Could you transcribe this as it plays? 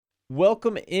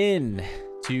Welcome in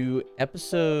to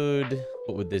episode,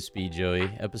 what would this be,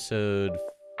 Joey? Episode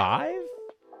 5?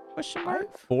 Question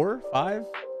mark? 4, 5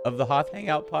 of the Hoth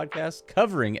Hangout podcast,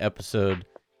 covering episode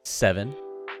 7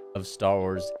 of Star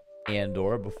Wars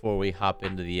ANDOR. Before we hop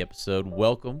into the episode,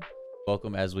 welcome,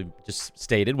 as we just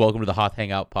stated, welcome to the Hoth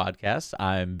Hangout podcast.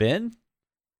 I'm Ben.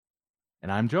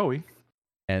 And I'm Joey.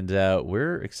 And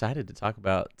we're excited to talk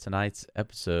about tonight's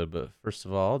episode. But first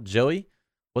of all, Joey,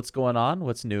 what's going on?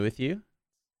 What's new with you?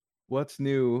 What's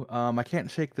new? I can't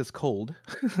shake this cold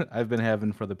I've been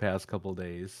having for the past couple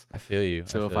days. I feel you.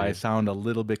 So if I sound a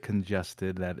little bit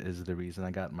congested, that is the reason.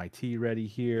 I got my tea ready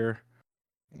here,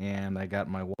 and I got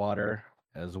my water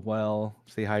as well.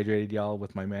 Stay hydrated, y'all,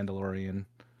 with my Mandalorian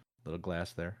little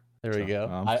glass there. There we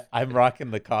go. I'm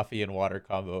rocking the coffee and water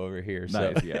combo over here.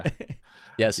 So. Nice,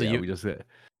 yeah. So we just stay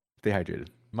hydrated.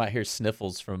 You might hear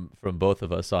sniffles from both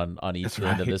of us on each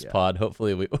end of this pod.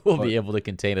 Hopefully we'll be able to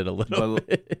contain it a little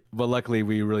bit. But luckily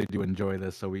we really do enjoy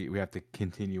this, so we have to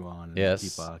continue on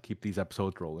and keep these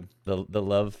episodes rolling. The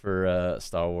love for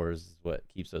Star Wars is what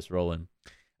keeps us rolling.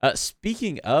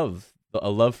 Speaking of a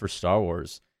love for Star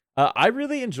Wars, I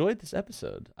really enjoyed this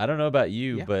episode. I don't know about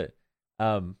you, but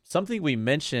something we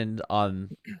mentioned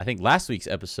on, I think, last week's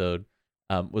episode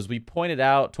was we pointed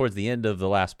out towards the end of the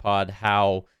last pod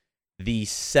how the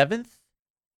 7th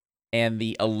and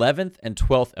the 11th and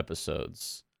 12th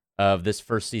episodes of this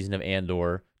first season of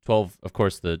Andor, 12, of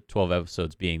course, the 12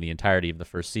 episodes being the entirety of the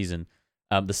first season,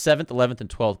 the 7th, 11th, and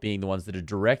 12th being the ones that are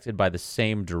directed by the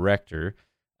same director.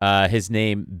 His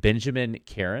name, Benjamin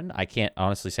Caron. I can't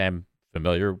honestly say I'm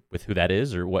familiar with who that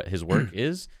is or what his work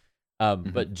is,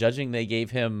 but judging they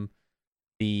gave him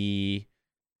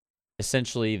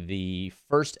essentially the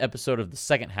first episode of the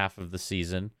second half of the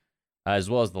season,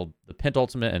 as well as the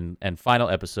penultimate and final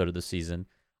episode of the season.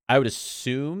 I would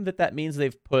assume that means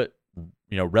they've put,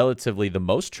 relatively the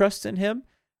most trust in him.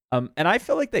 And I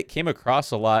feel like that came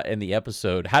across a lot in the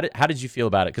episode. How did you feel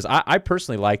about it? Because I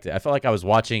personally liked it. I felt like I was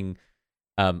watching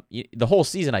the whole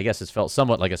season. I guess has felt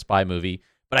somewhat like a spy movie,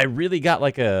 but I really got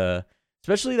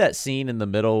especially that scene in the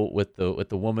middle with the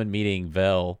woman meeting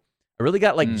Vel. I really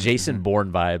got Jason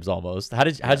Bourne vibes almost. How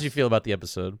did you feel about the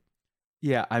episode?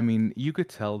 Yeah, I mean, you could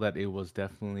tell that it was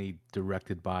definitely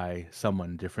directed by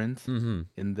someone different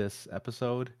in this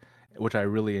episode, which I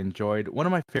really enjoyed. One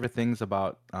of my favorite things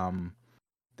about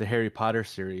the Harry Potter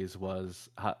series was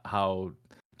how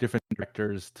different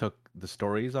directors took the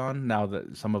stories on. Now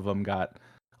that some of them got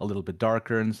a little bit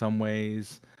darker in some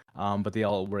ways, but they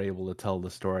all were able to tell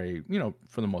the story,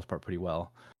 for the most part, pretty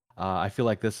well. I feel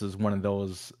like this is one of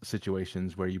those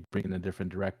situations where you bring in a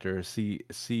different director,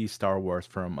 see Star Wars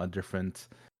from a different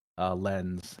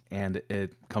lens, and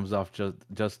it comes off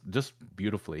just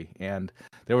beautifully. And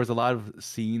there was a lot of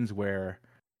scenes where,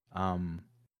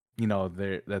 they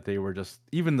were just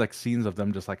even scenes of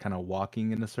them just kind of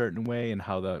walking in a certain way, and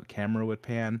how the camera would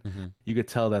pan. You could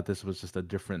tell that this was just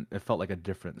it felt like a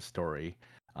different story,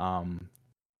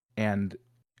 and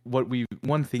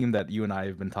one theme that you and I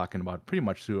have been talking about pretty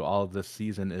much through all of this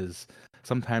season is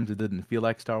sometimes it didn't feel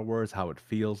like Star Wars, how it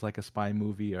feels like a spy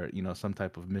movie or, some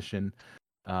type of mission,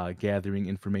 gathering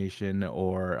information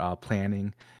or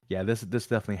planning. Yeah, this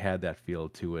definitely had that feel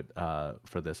to it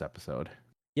for this episode.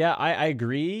 Yeah, I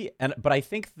agree. But I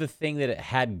think the thing that it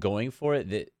had going for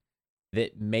it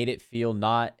that made it feel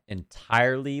not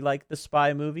entirely like the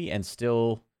spy movie and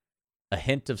still a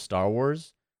hint of Star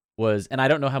Wars was, and I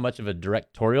don't know how much of a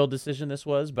directorial decision this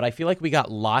was, but I feel like we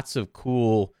got lots of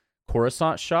cool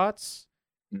Coruscant shots,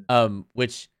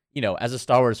 which, as a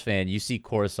Star Wars fan, you see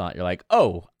Coruscant, you're like,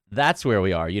 oh, that's where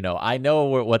we are. I know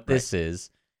what this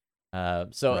is.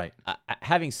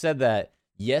 Having said that,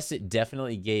 yes, it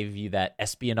definitely gave you that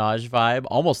espionage vibe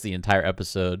almost the entire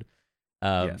episode,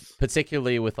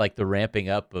 particularly with the ramping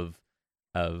up of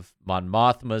Mon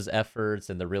Mothma's efforts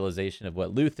and the realization of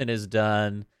what Luthen has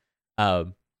done.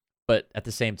 But at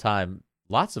the same time,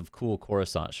 lots of cool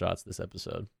Coruscant shots this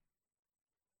episode.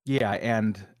 Yeah,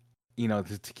 and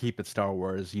to keep it Star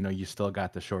Wars, you still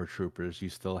got the shore troopers. You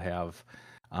still have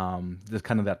this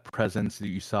kind of that presence that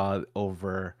you saw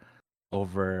over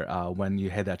when you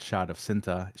had that shot of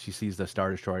Cinta. She sees the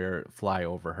Star Destroyer fly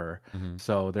over her.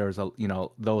 So there's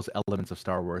those elements of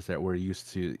Star Wars that we're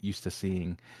used to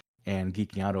seeing and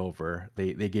geeking out over.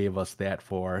 They gave us that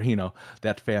for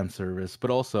that fan service, but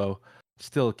also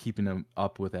still keeping them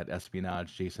up with that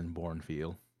espionage Jason Bourne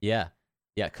feel. Yeah.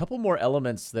 A couple more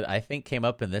elements that I think came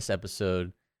up in this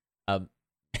episode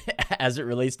as it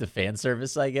relates to fan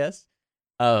service, I guess.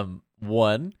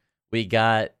 One, we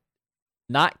got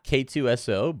not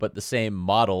K2SO, but the same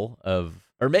model of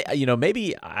or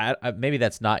maybe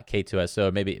that's not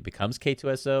K2SO. Maybe it becomes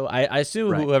K2SO. I assume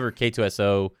Right. whoever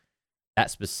K2SO,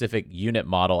 that specific unit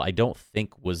model, I don't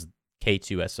think was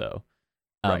K2SO.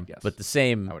 Right. Yes. But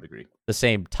I would agree. the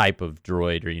same type of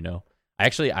droid, or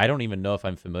I don't even know if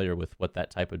I'm familiar with what that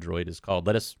type of droid is called.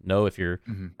 Let us know if you're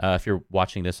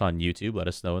watching this on YouTube. Let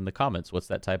us know in the comments what's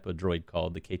that type of droid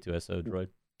called, the K2SO droid.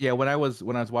 Yeah, when I was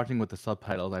watching with the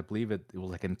subtitles, I believe it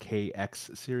was like in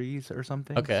KX series or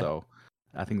something. Okay. So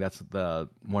I think that's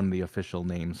one of the official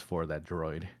names for that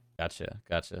droid. Gotcha.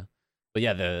 But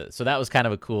yeah, so that was kind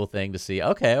of a cool thing to see.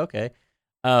 Okay.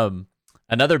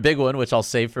 Another big one, which I'll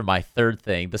save for my third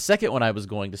thing. The second one I was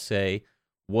going to say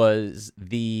was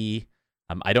the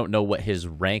I don't know what his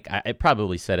rank. I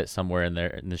probably said it somewhere in there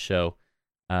in the show.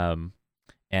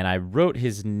 And I wrote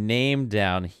his name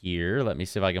down here. Let me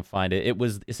see if I can find it. It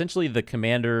was essentially the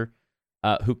commander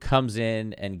who comes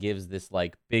in and gives this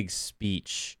like big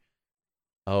speech.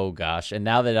 Oh gosh! And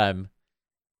now that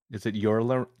is it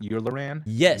Yurlaran?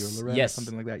 Yes, Yurlaran yes, or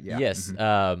something like that. Yeah. Yes.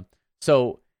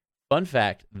 So fun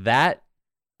fact that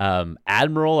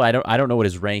admiral, I don't know what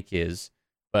his rank is,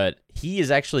 but he is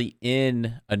actually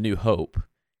in A New Hope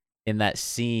in that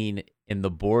scene in the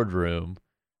boardroom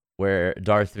where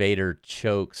Darth Vader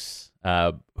chokes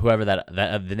whoever that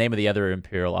the name of the other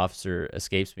Imperial officer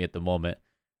escapes me at the moment.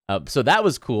 So that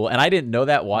was cool, and I didn't know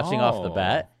that watching off the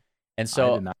bat, and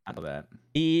so I did not know that.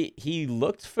 He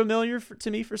looked familiar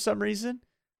to me for some reason.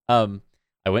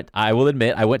 I will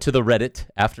admit, I went to the Reddit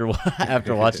after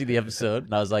watching the episode,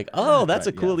 and I was like, oh, that's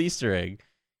a cool Easter egg.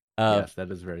 Yes, that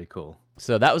is very cool.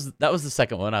 So that was the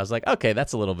second one. I was like, okay,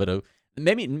 that's a little bit of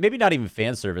maybe not even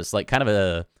fan service, like kind of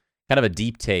a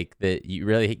deep take that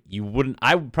you wouldn't.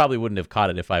 I probably wouldn't have caught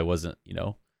it if I wasn't,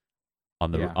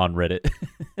 on Reddit.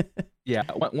 Yeah,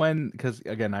 because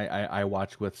again, I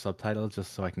watch with subtitles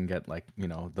just so I can get like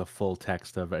the full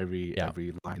text of every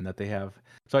line that they have.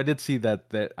 So I did see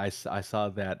that I saw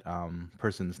that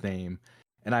person's name,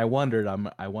 and I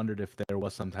wondered if there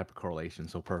was some type of correlation.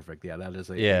 So perfect, yeah, that is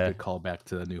a good callback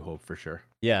to the New Hope for sure.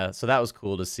 Yeah, so that was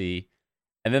cool to see.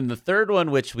 And then the third one,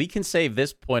 which we can save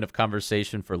this point of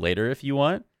conversation for later if you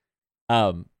want,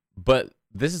 but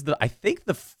this is I think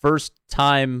the first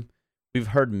time we've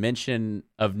heard mention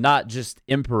of not just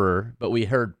Emperor, but we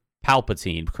heard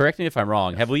Palpatine. Correct me if I'm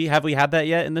wrong. Yes. Have we had that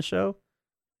yet in the show?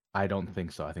 I don't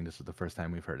think so. I think this is the first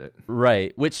time we've heard it.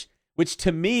 Right. Which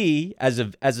to me, as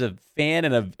a fan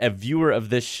and a viewer of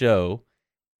this show,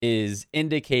 is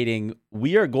indicating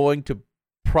we are going to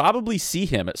probably see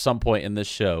him at some point in this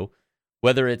show,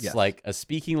 whether it's like a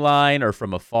speaking line or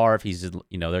from afar. If he's, they're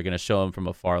going to show him from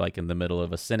afar, like in the middle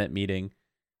of a Senate meeting.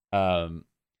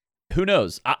 Who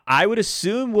knows? I would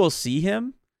assume we'll see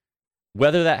him.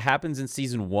 Whether that happens in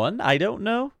season 1, I don't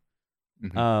know.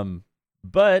 Mm-hmm.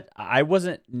 But I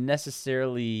wasn't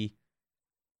necessarily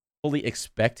fully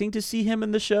expecting to see him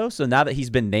in the show. So now that he's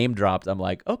been name dropped, I'm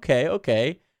like,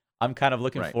 okay. I'm kind of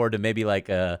looking forward to maybe like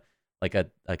a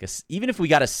even if we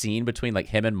got a scene between like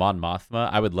him and Mon Mothma,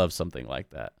 I would love something like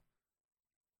that.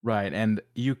 Right, and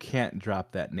you can't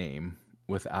drop that name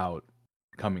without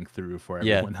coming through for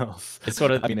everyone else. It's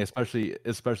sort of, I mean, especially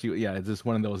it's just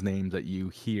one of those names that you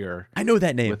hear. I know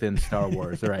that name within Star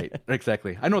Wars, right?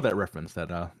 Exactly. I know that reference,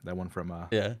 that one from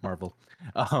Marvel.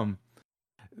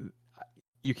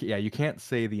 You can't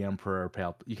say the Emperor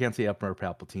you can't say Emperor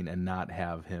Palpatine and not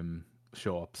have him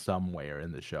show up somewhere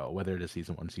in the show, whether it is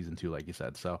season 1, season 2, like you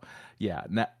said. So yeah,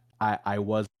 I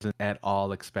wasn't at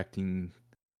all expecting,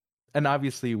 and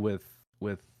obviously with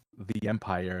the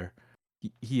Empire,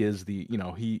 he is the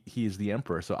he is the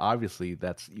Emperor, so obviously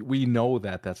we know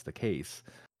that's the case,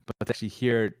 but to actually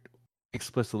hear it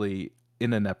explicitly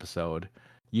in an episode,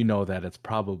 that it's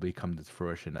probably come to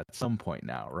fruition at some point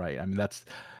now, right? I mean,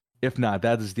 if not,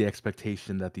 that is the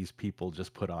expectation that these people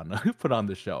just put on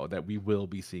the show, that we will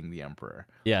be seeing the Emperor.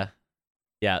 Yeah.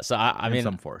 So I mean,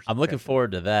 I'm looking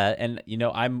forward to that, and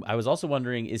I was also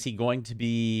wondering, is he going to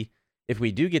be, if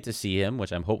we do get to see him,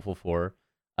 which I'm hopeful for.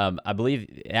 I believe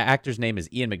the actor's name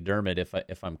is Ian McDermott,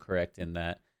 if I'm correct in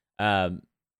that.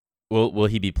 Will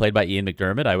he be played by Ian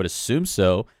McDermott? I would assume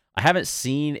so. I haven't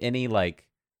seen any like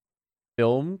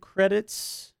film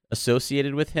credits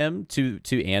associated with him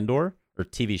to Andor, or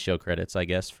TV show credits, I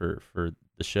guess, for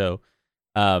the show.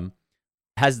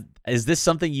 Is this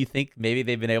something you think maybe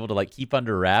they've been able to like keep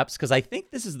under wraps? Because I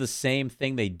think this is the same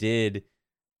thing they did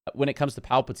when it comes to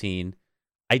Palpatine.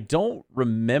 I don't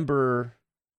remember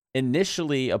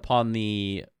initially upon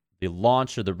the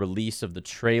launch or the release of the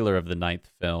trailer of the 9th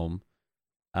film,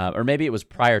 or maybe it was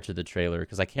prior to the trailer,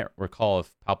 because I can't recall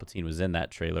if Palpatine was in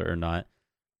that trailer or not.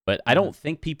 But I don't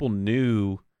think people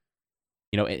knew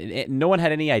no one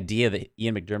had any idea that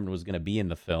Ian McDiarmid was going to be in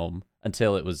the film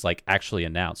until it was like actually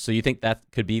announced. So you think that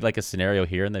could be like a scenario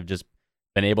here, and they've just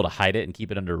been able to hide it and keep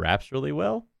it under wraps really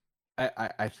well?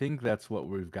 I think that's what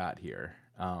we've got here.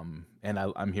 And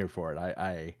I'm here for it.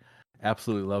 I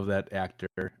absolutely love that actor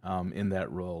in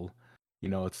that role.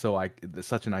 It's it's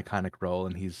such an iconic role,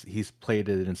 and he's played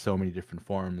it in so many different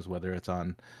forms, whether it's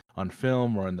on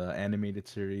film or in the animated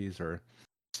series, or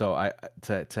so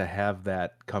to have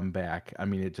that come back. I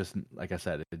mean, it just, like I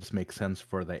said, it just makes sense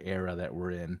for the era that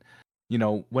we're in.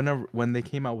 When they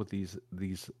came out with these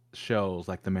shows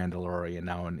like The Mandalorian,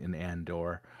 now in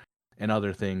Andor, and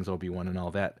other things, Obi-Wan and all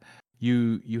that,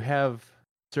 you have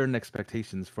certain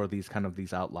expectations for these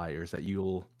outliers that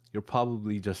you'll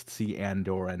probably just see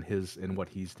Andor and what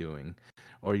he's doing,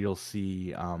 or you'll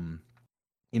see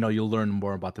you'll learn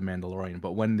more about the Mandalorian.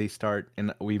 But when they start,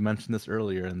 and we mentioned this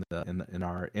earlier in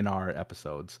our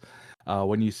episodes,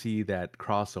 when you see that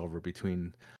crossover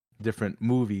between different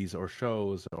movies or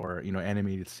shows or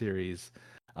animated series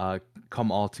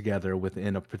come all together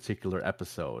within a particular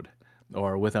episode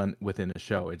or within a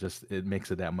show, it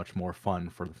makes it that much more fun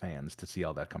for the fans to see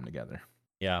all that come together.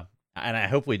 Yeah, and I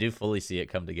hope we do fully see it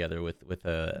come together with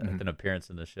Mm-hmm. an appearance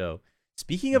in the show.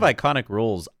 Speaking of Mm-hmm. iconic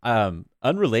roles,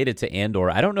 unrelated to Andor,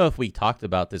 I don't know if we talked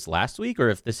about this last week or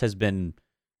if this has been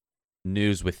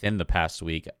news within the past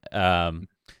week.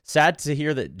 Sad to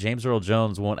hear that James Earl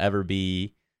Jones won't ever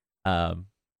be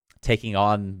taking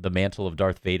on the mantle of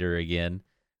Darth Vader again.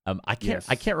 I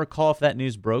can't recall if that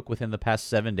news broke within the past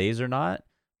 7 days or not.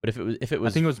 But if it was,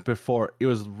 I think it was before. It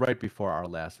was right before our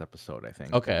last episode, I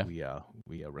think. Okay. That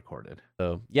we recorded.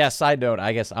 So yeah. Side note,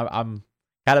 I guess I'm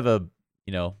kind of a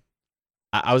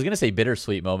I was gonna say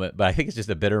bittersweet moment, but I think it's just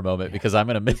a bitter moment because I'm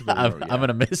gonna miss I'm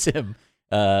gonna miss him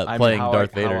playing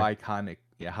Darth Vader.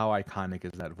 How iconic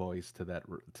is that voice to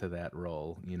that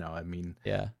role? I mean,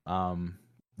 Yeah.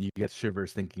 You get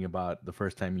shivers thinking about the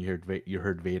first time you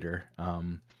heard Vader.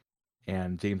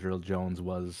 And James Earl Jones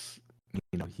was,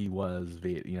 he was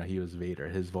Vader.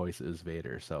 His voice is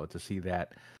Vader. So to see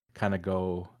that kind of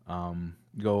go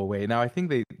away. Now I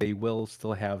think they will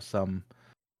still have some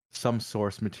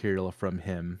source material from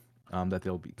him that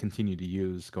they'll continue to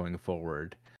use going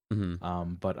forward.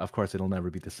 Mm-hmm. But of course, it'll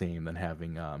never be the same than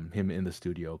having him in the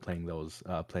studio playing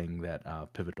that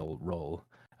pivotal role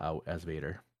as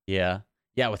Vader. Yeah.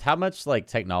 Yeah. With how much like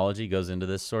technology goes into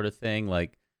this sort of thing,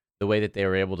 like the way that they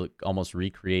were able to almost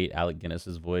recreate Alec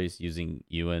Guinness's voice using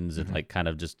Ewan's and like kind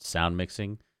of just sound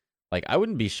mixing. Like I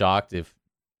wouldn't be shocked if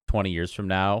 20 years from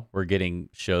now we're getting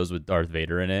shows with Darth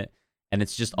Vader in it and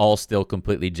it's just all still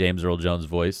completely James Earl Jones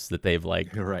voice that they've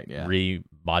like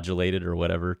remodulated or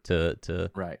whatever to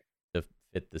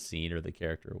fit the scene or the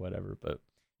character or whatever. But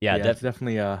yeah, it's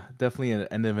definitely an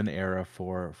end of an era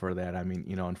for that. I mean,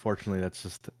 unfortunately, that's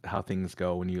just how things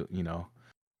go when you know.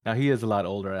 Now he is a lot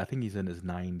older. I think he's in his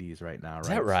 90s right now, right? Is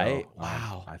that right? So,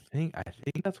 wow. I think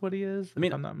that's what he is.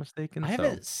 If I'm not mistaken. I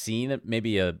haven't seen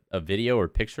maybe a video or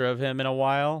picture of him in a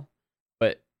while,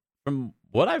 but from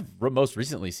what I've most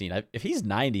recently seen, if he's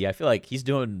 90, I feel like he's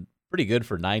doing pretty good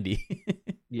for 90.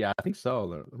 Yeah, I think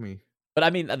so. But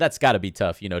I mean, that's got to be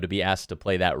tough, to be asked to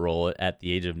play that role at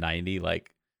the age of 90.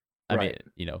 Like, I mean,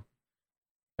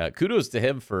 kudos to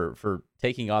him for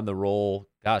taking on the role.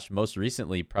 Gosh, most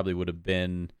recently probably would have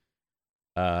been,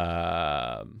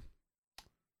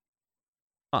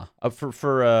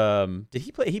 did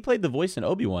he play? He played the voice in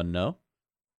Obi-Wan, no?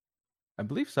 I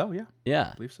believe so. Yeah.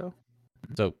 Yeah, I believe so.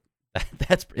 So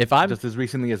that's if I'm just as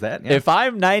recently as that. Yeah. If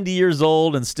I'm 90 years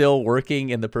old and still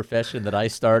working in the profession that I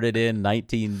started in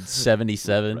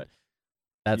 1977,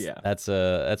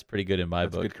 that's pretty good in my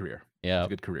book. That's a good career. Yeah, that's a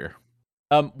good career.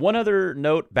 One other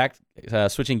note, back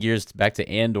switching gears back to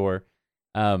Andor.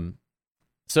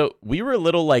 So we were a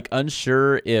little like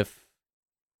unsure if,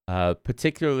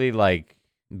 particularly like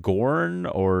Gorn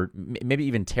or maybe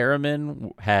even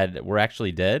Terramin were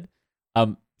actually dead.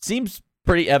 Seems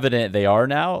pretty evident they are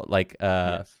now. Like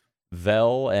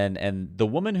Vel and the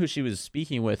woman who she was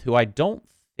speaking with, who I don't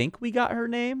think we got her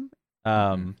name.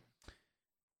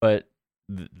 But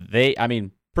they, I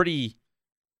mean, pretty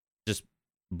just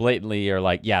blatantly are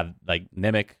like, like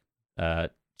Nemec.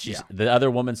 The other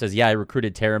woman says, I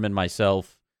recruited Terramin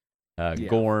myself.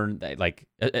 Gorn, like,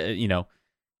 what's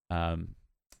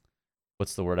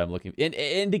the word I'm looking for?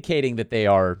 Indicating that they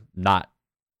are not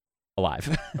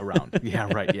alive around. Yeah,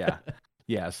 right.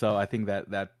 Yeah. So I think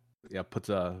that puts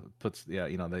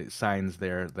the signs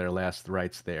their last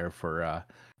rites there for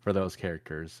those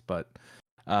characters. But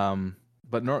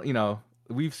no,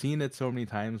 we've seen it so many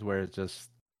times where it's just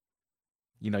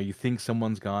you think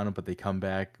someone's gone, but they come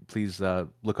back. Please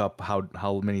look up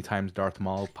how many times Darth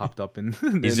Maul popped up in He's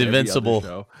in every other invincible.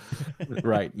 show.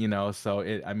 Right, so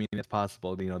I mean, it's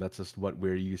possible, that's just what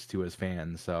we're used to as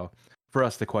fans. So for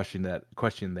us to question that,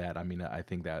 I mean, I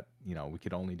think that, we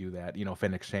could only do that,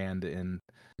 Fennec Shand in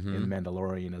Hmm.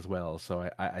 Mandalorian as well. So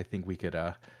I think we could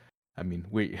I mean,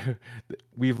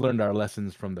 we've learned our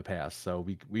lessons from the past. So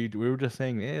we were just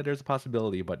saying, there's a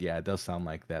possibility, but yeah, it does sound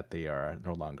like that they are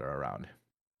no longer around.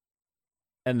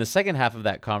 And the second half of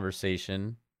that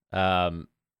conversation, um,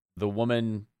 the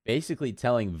woman basically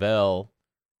telling Vel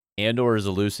Andor is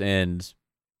a loose end.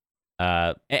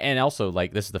 And also,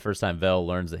 like, this is the first time Vel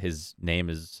learns that his name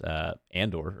is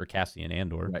Andor, or Cassian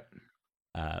Andor.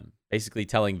 Right. Basically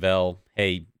telling Vel,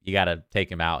 hey, you got to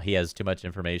take him out. He has too much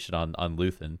information on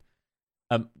Luthen.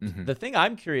 Hmm. The thing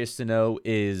I'm curious to know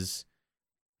is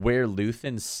where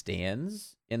Luthen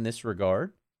stands in this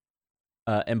regard.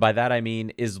 And by that, I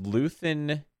mean, is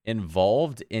Luthen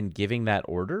involved in giving that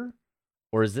order?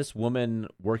 Or is this woman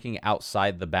working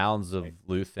outside the bounds of Right.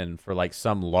 Luthen for like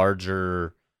some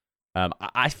larger?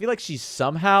 I feel like she's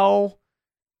somehow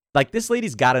like this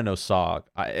lady's got to know Sog.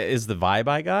 Is the vibe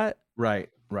I got? Right.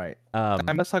 Right. Um,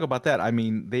 And let's talk about that. I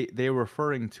mean, they were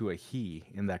referring to a he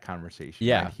in that conversation,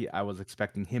 right? yeah, I was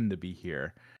expecting him to be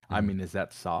here. I mhm. mean, is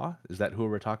that Saw? Is that who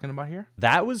we're talking about here?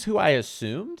 That was who I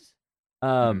assumed. Hmm.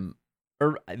 Um,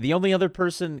 or the only other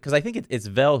person, because I think it's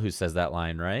Vel who says that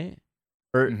line, right?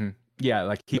 Or Hmm. Yeah,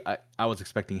 like I was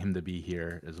expecting him to be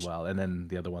here as well, and then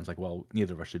the other one's like, well,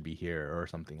 neither of us should be here, or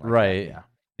something like that. right. Yeah.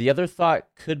 The other thought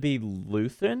could be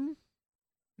Luthen.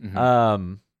 Hmm.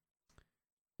 Um,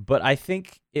 but I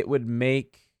think it would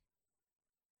make.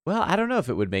 Well, I don't know if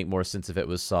it would make more sense if it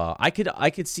was Saw. I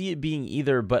could see it being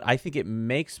either, but I think it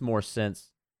makes more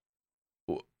sense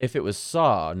if it was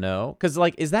Saw. No, because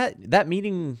like, is that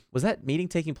meeting was that meeting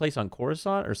taking place on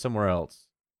Coruscant or somewhere else?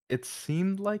 It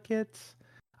seemed like it.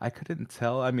 I couldn't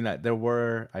tell. I mean, I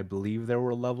believe there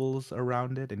were levels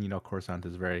around it, and Coruscant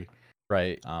is very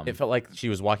Right. It um felt like she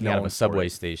was walking out of a known for subway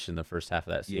it. station the first half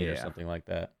of that scene or Yeah. something like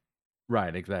that.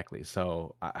 Right, exactly.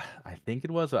 So I think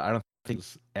it was. I don't think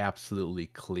it's absolutely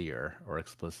clear or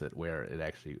explicit where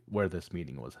this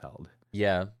meeting was held.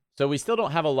 Yeah. So we still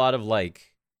don't have a lot of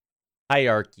like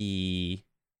hierarchy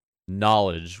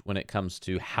knowledge when it comes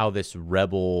to how this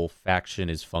rebel faction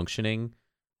is functioning.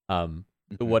 To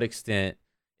Hmm. what extent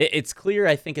it's clear,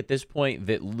 I think, at this point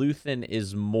that Luthen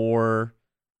is more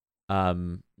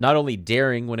not only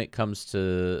daring when it comes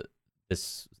to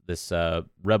this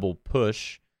rebel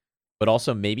push, but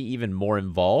also maybe even more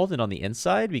involved and on the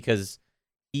inside because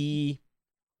he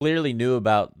clearly knew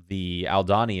about the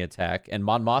Aldani attack, and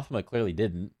Mon Mothma clearly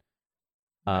didn't.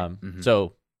 Right. Hmm.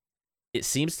 So it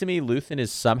seems to me Luthen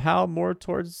is somehow more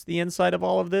towards the inside of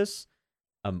all of this.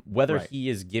 Whether Right. he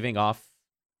is giving off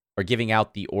or giving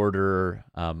out the order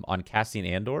on Cassian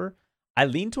Andor, I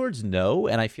lean towards no,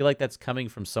 and I feel like that's coming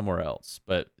from somewhere else,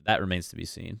 but that remains to be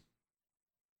seen.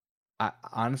 I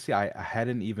honestly, I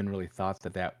hadn't even really thought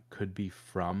that that could be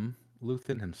from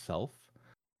Luthen himself.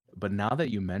 But now that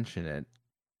you mention it,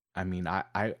 I mean,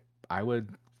 I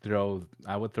would throw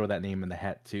that name in the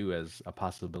hat too as a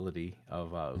possibility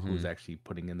of who's Hmm. actually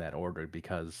putting in that order,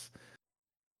 because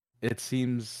it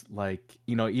seems like,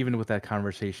 even with that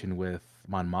conversation with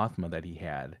Mon Mothma that he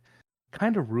had,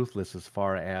 kind of ruthless as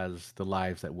far as the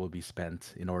lives that will be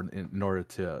spent in order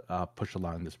to push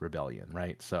along this rebellion,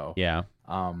 right? So, Yeah.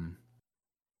 um,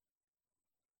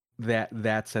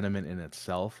 that sentiment in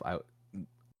itself, I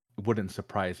wouldn't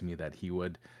surprise me that he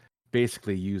would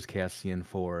basically use Cassian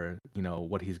for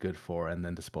what he's good for, and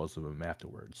then dispose of him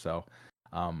afterwards. So,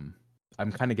 um,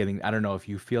 I'm kind of getting. I don't know if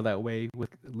you feel that way with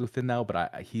Luthen now,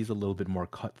 but he's a little bit more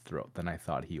cutthroat than I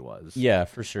thought he was Yeah,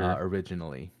 for sure.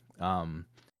 originally.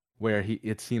 Where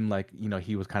it seemed like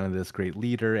he was kind of this great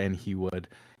leader, and he would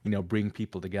bring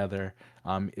people together.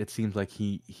 It seems like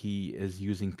he is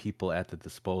using people at the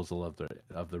disposal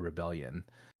of the rebellion,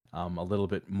 a little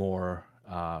bit more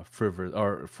frivolous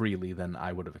or freely than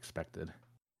I would have expected.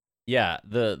 Yeah,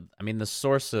 the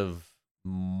source of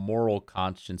moral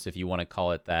conscience, if you want to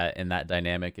call it that, in that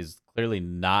dynamic is clearly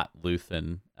not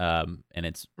Luthen. And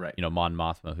it's Right. Mon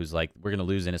Mothma who's like, we're gonna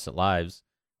lose innocent lives,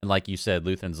 and like you said,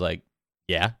 Luthen's like,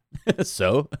 yeah,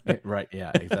 so Right.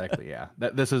 Yeah. Exactly. Yeah.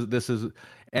 This is,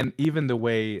 and even the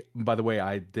way. By the way,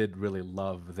 I did really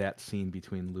love that scene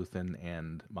between Luthen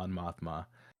and Mon Mothma.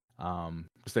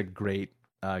 Just a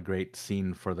great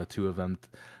scene for the two of them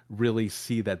to really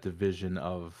see that division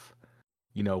of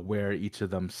where each of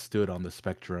them stood on the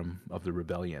spectrum of the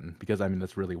rebellion, because I mean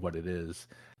that's really what it is.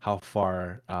 How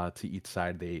far to each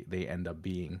side they end up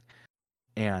being,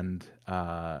 and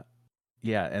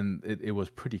yeah, and it was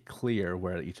pretty clear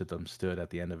where each of them stood at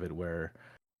the end of it, where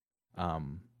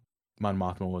um, Mon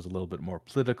Mothma was a little bit more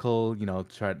political,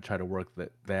 try to work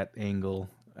that angle,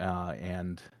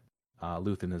 and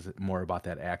Luthen is more about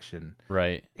that action.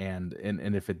 Right. And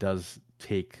if it does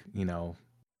take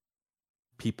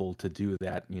people to do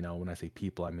that, when I say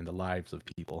people, I mean the lives of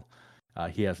people.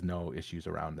 He has no issues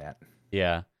around that.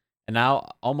 Yeah. And now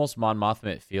almost Mon Mothma,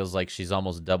 it feels like she's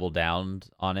almost doubled down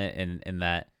on it in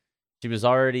that she was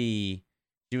already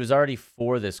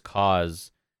for this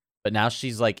cause, but now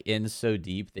she's like in so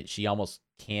deep that she almost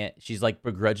can't, she's like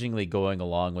begrudgingly going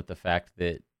along with the fact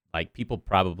that like people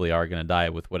probably are going to die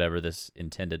with whatever this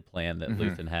intended plan that Mm-hmm.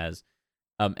 Luthen has.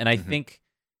 And I Mm-hmm. think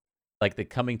like the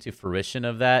coming to fruition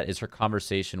of that is her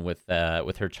conversation with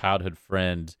her childhood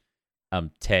friend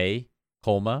Tay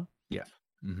Kolma, Yes.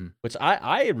 Mm-hmm. which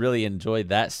I really enjoyed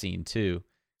that scene too.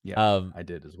 Yes, Um, I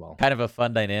did as well. kind of a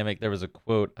fun dynamic. There was a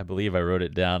quote, I believe I wrote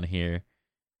it down here.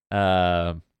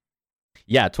 Um,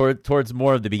 yeah, towards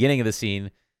more of the beginning of the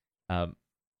scene, um,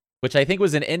 which I think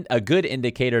was a good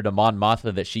indicator to Mon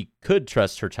Mothma that she could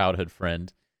trust her childhood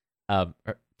friend.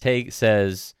 Tay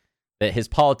says that his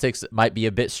politics might be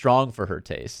a bit strong for her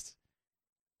taste.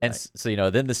 And Right. so,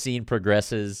 then the scene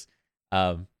progresses.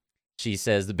 Um, she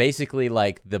says basically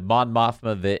like the Mon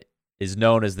Mothma that is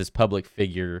known as this public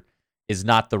figure is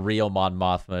not the real Mon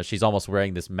Mothma. She's almost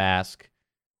wearing this mask.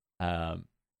 Um,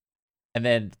 and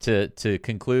then to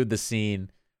conclude the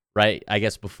scene, right? I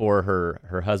guess before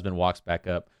her husband walks back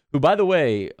up, who by the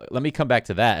way, let me come back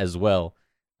to that as well.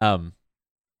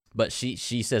 But she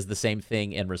says the same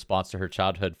thing in response to her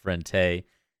childhood friend Tay,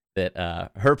 that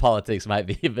her politics might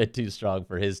be a bit too strong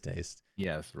for his taste.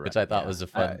 Yes, Which right. I thought Yeah. was a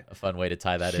fun way to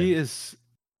tie that She in. is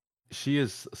she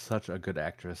is such a good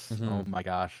actress. Mm-hmm. Oh my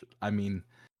gosh. I mean,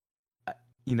 uh,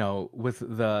 with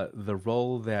the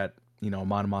role that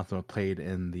Mon Mothma played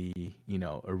in the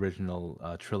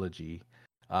original trilogy,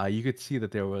 you could see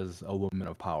that there was a woman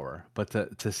of power. But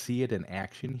to see it in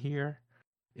action here,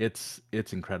 it's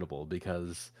incredible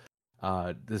because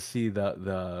to see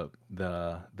the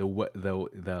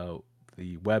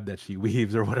web that she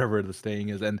weaves or whatever the saying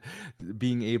is, and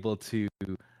being able to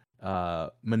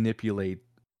manipulate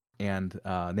and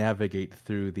navigate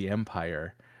through the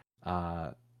empire,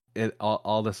 uh,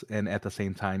 all this, and at the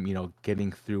same time,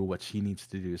 getting through what she needs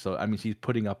to do. So I mean, she's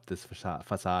putting up this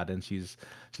facade, and she's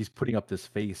putting up this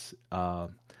face,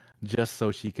 just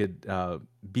so she could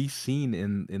be seen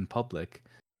in public,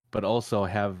 but also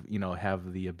have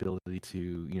the ability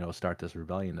to start this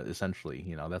rebellion.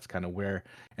 Essentially, that's kind of where,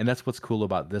 and that's what's cool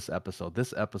about this episode.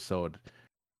 This episode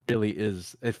really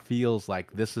is, it feels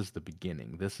like this is the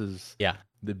beginning. This is Yeah.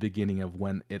 the beginning of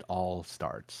when it all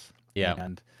starts. Yeah.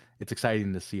 And it's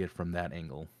exciting to see it from that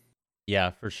angle. Yeah,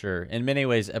 for sure. In many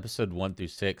ways, episode 1 through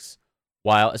 6,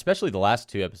 while especially the last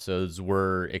two episodes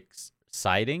were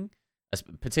exciting,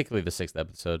 particularly the sixth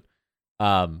episode,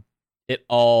 it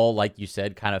all, like you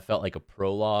said, kind of felt like a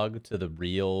prologue to the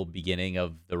real beginning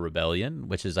of the rebellion,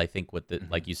 which is, I think, what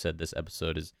Mm-hmm. like you said, this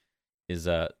episode is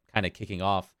kind of kicking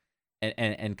off,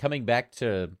 and coming back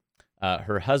to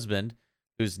her husband,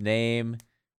 whose name,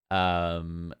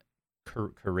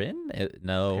 Corinne,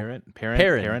 no, Parent,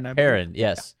 I believe. Perrin,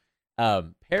 yes.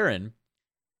 Perrin,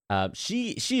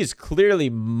 she is clearly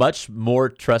much more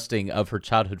trusting of her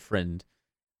childhood friend,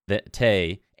 that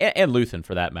Tay, and Luthen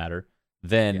for that matter,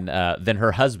 than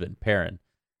her husband Perrin.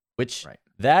 Which, Right.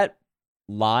 that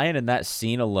line and that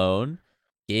scene alone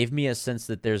gave me a sense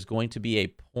that there's going to be a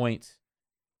point,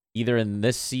 either in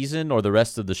this season or the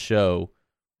rest of the show,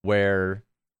 where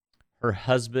her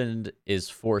husband is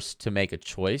forced to make a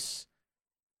choice.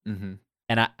 Mm-hmm.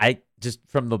 And I just,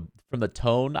 from the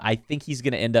tone, I think he's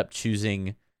going to end up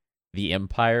choosing the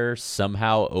Empire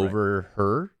somehow over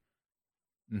her.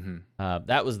 Mm-hmm.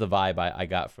 That was the vibe I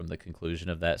got from the conclusion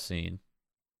of that scene.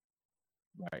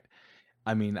 Right.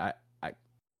 I mean, I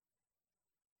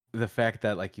the fact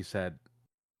that, like you said,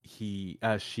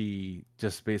 she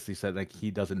just basically said like he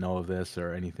doesn't know of this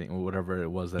or anything or whatever it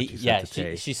was that she said to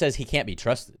Tay. She says he can't be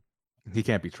trusted. He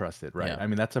can't be trusted, right? Yeah. I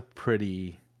mean, that's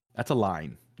a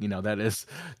line. That is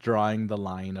drawing the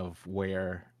line of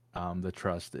where the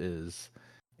trust is,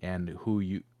 and who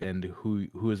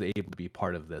is able to be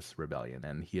part of this rebellion,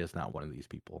 and he is not one of these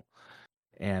people.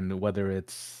 And whether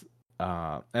it's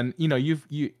and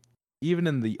you even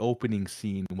in the opening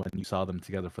scene when you saw them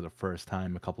together for the first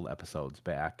time a couple episodes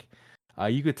back,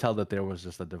 you could tell that there was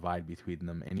just a divide between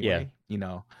them anyway.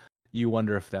 You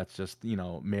wonder if that's just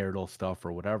marital stuff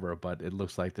or whatever, but it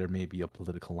looks like there may be a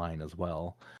political line as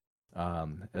well.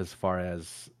 As far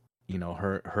as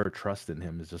her trust in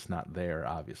him is just not there,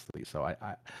 obviously. So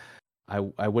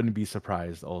I wouldn't be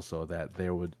surprised also that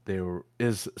there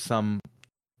is some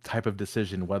type of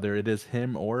decision, whether it is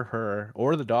him or her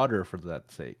or the daughter for that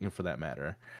sake, for that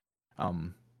matter,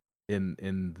 um,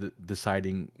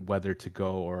 deciding whether to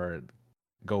go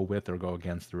with or go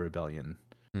against the rebellion.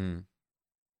 Hmm.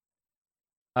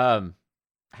 Um,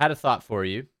 had a thought for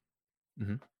you.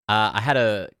 Mm-hmm. I had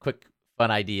a quick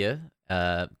fun idea.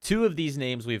 Two of these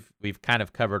names we've kind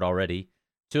of covered already.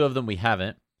 Two of them we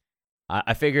haven't.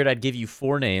 I figured I'd give you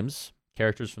four names,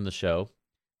 characters from the show,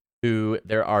 who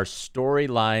there are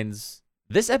storylines.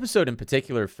 This episode in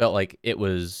particular felt like it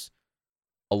was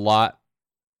a lot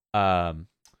um,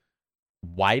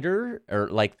 wider, or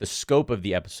like the scope of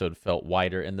the episode felt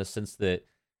wider in the sense that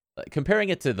comparing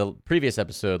it to the previous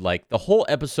episode, like the whole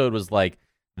episode was like,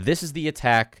 this is the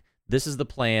attack, this is the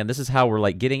plan, this is how we're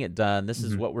like getting it done, this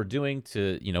is what we're doing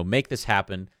to, make this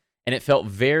happen. And it felt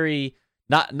very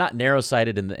not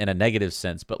narrow-sighted in a negative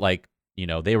sense, but like,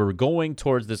 they were going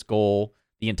towards this goal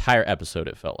the entire episode,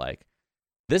 it felt like.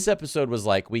 This episode was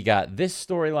like, we got this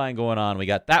storyline going on, we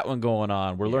got that one going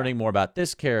on, we're learning more about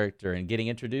this character and getting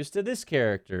introduced to this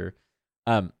character.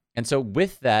 And so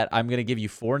with that, I'm going to give you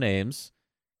four names,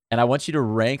 and I want you to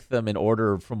rank them in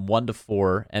order from 1 to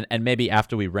 4, and maybe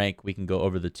after we rank, we can go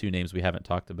over the two names we haven't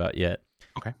talked about yet.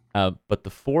 Okay. But the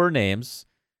four names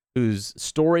whose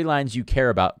storylines you care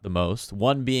about the most,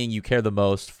 1 being you care the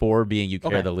most, 4 being you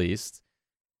care the least.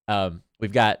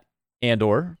 We've got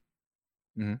Andor.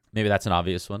 Mm-hmm. Maybe that's an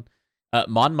obvious one.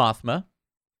 Mon Mothma.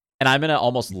 And I'm going to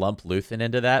almost lump Luthen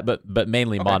into that, but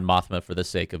mainly Mon Mothma for the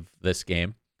sake of this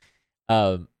game.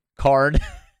 Karn.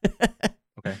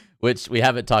 Okay. Which we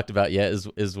haven't talked about yet,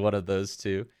 is one of those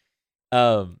two.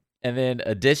 And then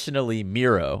additionally,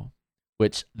 Miro,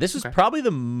 which this was probably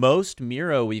the most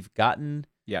Miro we've gotten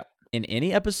in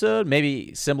any episode,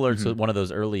 maybe similar to one of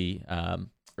those early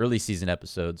season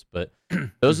episodes. But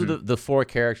those are the four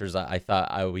characters I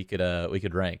thought we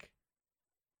could rank.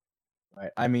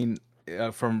 Right. I mean,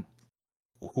 from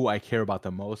who I care about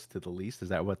the most to the least, is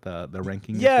that what the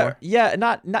ranking is for? Yeah,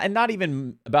 not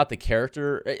even about the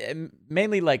character,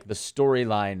 mainly like the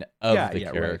storyline of the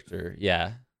character. Right.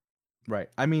 Yeah. Right.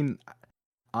 I mean,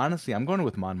 honestly, I'm going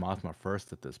with Mon Mothma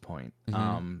first at this point.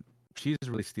 She's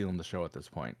really stealing the show at this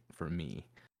point for me.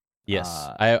 Yes,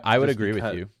 I would agree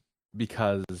with you.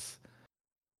 Because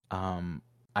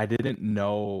I didn't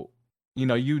know,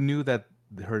 you knew that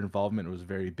her involvement was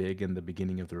very big in the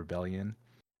beginning of the rebellion,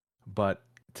 but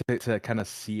to kind of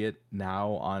see it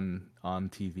now on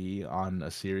TV on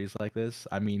a series like this,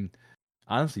 I mean,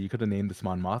 honestly, you could have named this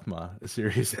Mon Mothma a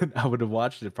series, and I would have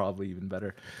watched it probably even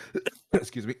better.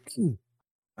 Excuse me.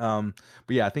 But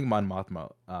yeah, I think Mon Mothma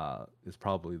is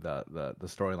probably the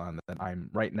storyline that I'm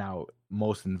right now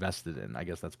most invested in. I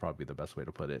guess that's probably the best way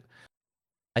to put it.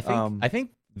 I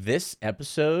think this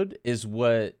episode is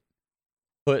what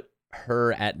put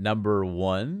her at number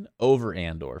 1 over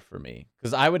Andor for me,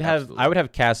 because I would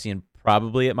have Cassian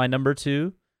probably at my number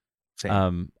 2.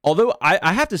 Same. Although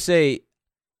I have to say,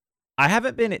 I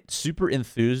haven't been super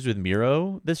enthused with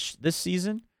Miro this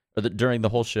season or during the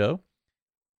whole show.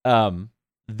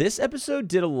 This episode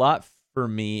did a lot for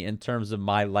me in terms of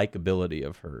my likability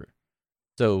of her.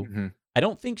 So I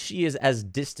don't think she is as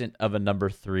distant of a number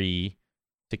 3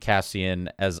 to Cassian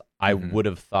as I would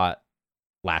have thought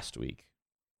last week.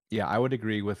 Yeah, I would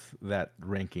agree with that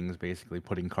rankings, basically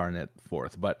putting Karn at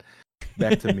 4th. But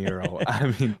back to Miro.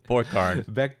 I mean, poor Karn.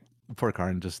 Poor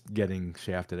Karn just getting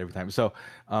shafted every time. So,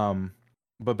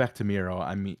 but back to Miro.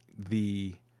 I mean,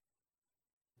 the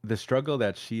struggle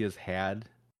that she has had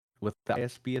with the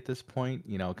ISB at this point,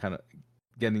 kind of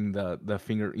getting the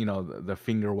finger, the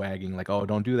finger wagging, like, oh,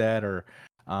 don't do that, or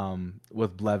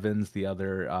with Blevins, the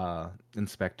other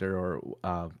inspector, or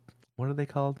what are they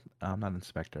called? Not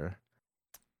inspector.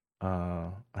 I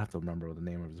have to remember what the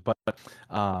name of it is, but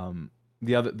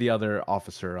the other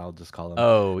officer, I'll just call him.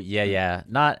 Oh yeah.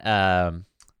 Not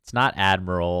it's not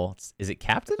Admiral. Is it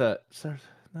Captain? No,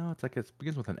 it's like it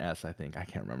begins with an S, I think. I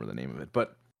can't remember the name of it,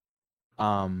 but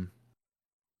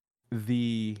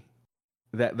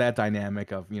that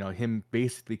dynamic of him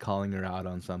basically calling her out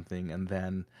on something, and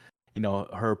then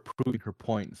her proving her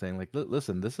point, saying like,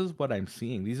 listen, this is what I'm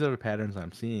seeing, these are the patterns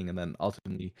I'm seeing, and then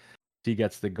ultimately she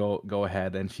gets the go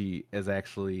ahead, and she is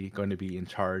actually going to be in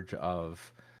charge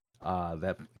of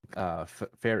that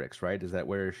Ferrix, right? Is that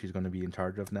where she's going to be in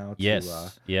charge of now?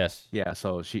 Yes. Yes. Yeah.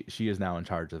 So she is now in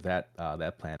charge of that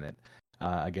planet.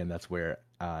 Again, that's where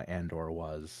Andor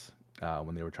was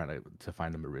when they were trying to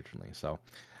find him originally. So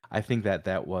I think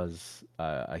that was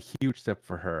a huge step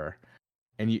for her,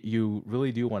 and you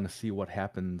really do want to see what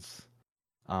happens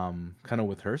kind of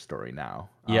with her story now,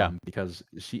 Yeah. because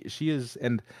she is,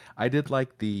 and I did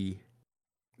like the,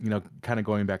 kind of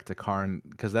going back to Karn,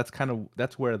 because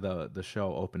that's where the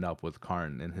show opened up with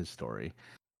Karn and his story.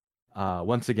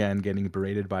 Once again, getting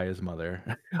berated by his mother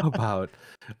about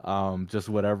just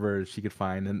whatever she could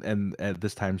find, and at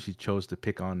this time she chose to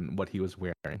pick on what he was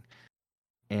wearing,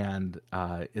 and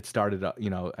it started,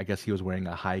 I guess he was wearing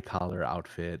a high collar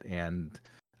outfit, and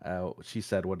she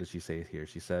said, what did she say here?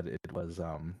 She said it was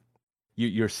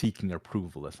you're seeking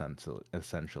approval,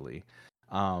 essentially.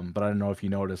 But I don't know if you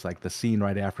notice, like the scene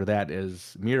right after that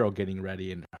is Miro getting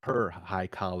ready in her high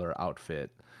collar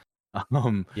outfit.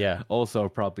 Um, Yeah. Also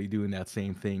probably doing that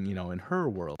same thing, in her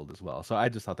world as well. So I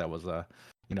just thought that was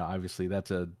obviously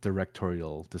that's a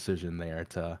directorial decision there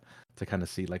to kind of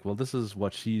see, like, well, this is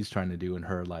what she's trying to do in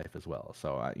her life as well.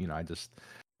 So I just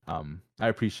I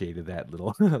appreciated that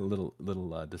little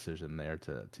little decision there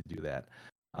to do that.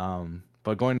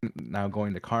 But going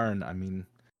to Karn, I mean,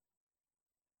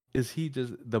 is he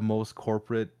just the most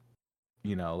corporate,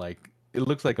 like it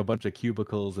looks like a bunch of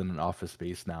cubicles in an office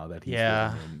space now that he's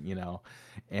living Yeah. in,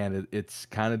 and it's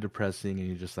kind of depressing, and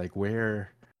you're just like,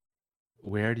 where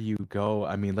do you go?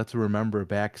 I mean, let's remember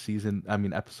back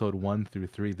episode 1 through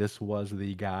 3, this was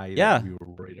the guy that Yeah. we were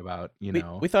worried about,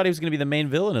 We thought he was going to be the main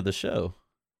villain of the show.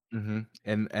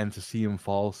 and to see him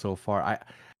fall so far,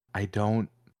 I don't.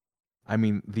 I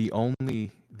mean, the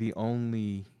only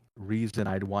reason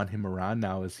I'd want him around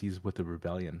now is he's with the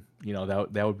rebellion.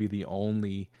 That would be the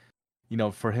only,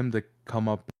 for him to come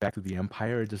up back to the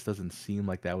Empire. It just doesn't seem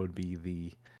like that would be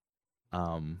the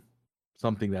um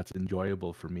something that's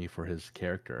enjoyable for me for his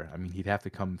character. I mean, he'd have to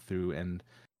come through and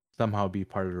somehow be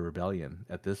part of the rebellion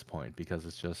at this point, because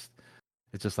it's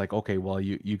just like, okay, well,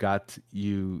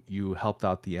 you helped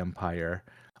out the Empire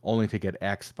only to get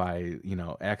axed by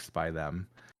them,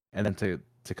 and then to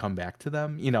come back to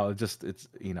them.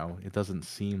 It doesn't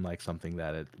seem like something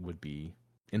that it would be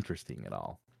interesting at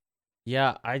all.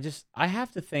 Yeah, I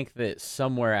have to think that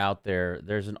somewhere out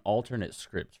there's an alternate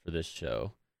script for this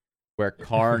show where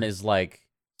Karn is like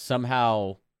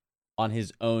somehow on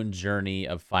his own journey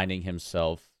of finding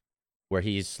himself, where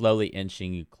he's slowly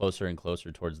inching closer and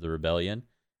closer towards the rebellion.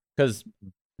 Because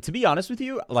to be honest with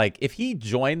you, like if he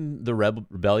joined the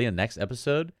rebellion next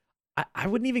episode, I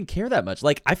wouldn't even care that much.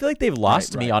 Like I feel like they've Right,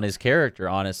 lost me right. on his character.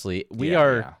 Honestly, we Yeah,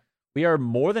 are yeah. we are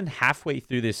more than halfway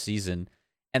through this season,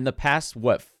 and the past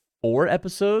 4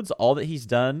 episodes, all that he's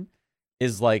done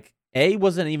is like A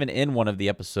wasn't even in one of the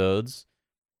episodes,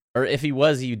 or if he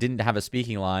was, he didn't have a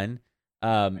speaking line.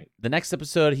 Right. The next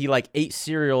episode, he like ate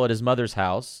cereal at his mother's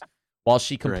house while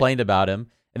she Right. complained about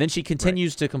him, and then she Right.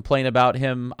 continues to complain about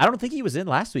him. I don't think he was in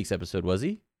last week's episode, was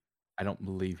he? I don't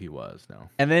believe he was, no.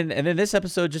 And then this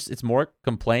episode, just it's more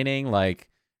complaining. Like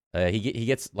he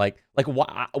gets like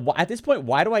why at this point,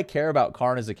 why do I care about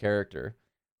Karn as a character?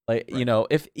 Like Right.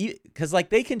 if because like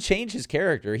they can change his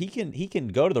character, he can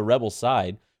go to the rebel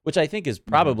side, which I think is Hmm.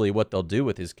 probably what they'll do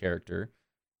with his character.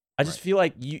 I just Right. feel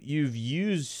like you've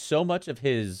used so much of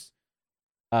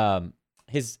um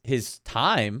his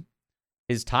time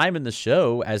in the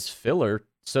show as filler.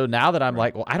 So now that I'm Right.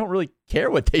 like, well, I don't really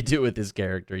care what they do with his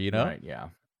character, you know? Right. Yeah.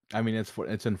 I mean,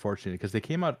 it's unfortunate because they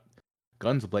came out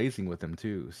guns blazing with him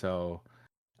too. So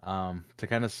to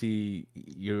kind of see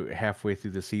you halfway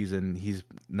through the season, he's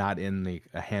not in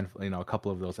a handful, a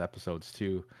couple of those episodes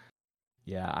too.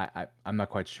 Yeah, I'm not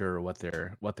quite sure what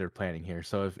they're planning here.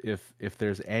 So if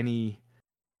there's any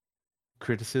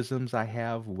criticisms I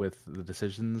have with the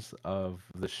decisions of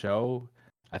the show,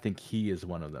 I think he is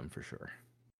one of them for sure.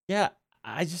 Yeah,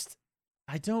 I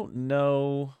don't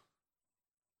know.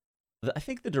 I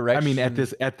think the I mean, at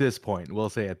direction. this point, we'll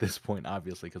say at this point,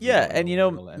 obviously, because we Yeah, don't and know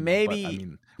where it'll end up. But I maybe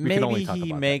mean, we can only maybe talk he about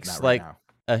that not makes right like now.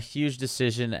 a huge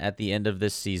decision at the end of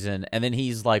this season, and then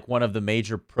he's like one of the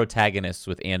major protagonists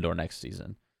with Andor next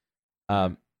season. Hmm.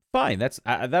 Um, Fine, that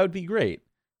would be great.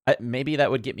 Maybe that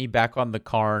would get me back on the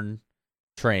Karn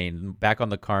train, back on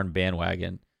the Karn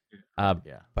bandwagon. Uh, Right.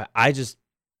 Yeah. but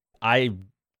I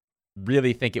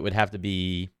really think it would have to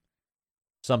be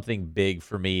something big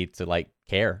for me to like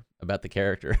care about the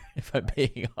character, if I'm Right.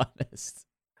 being honest.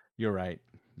 You're right.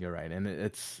 You're right. And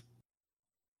it's,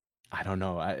 I don't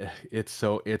know.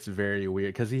 It's very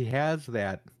weird because he had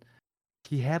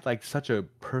like such a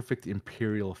perfect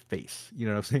imperial face. You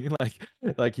know what I'm saying?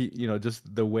 Like he,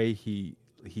 just the way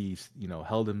he's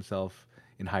held himself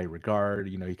in high regard.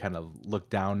 He kind of looked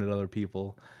down at other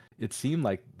people. It seemed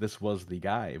like this was the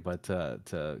guy, but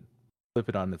to flip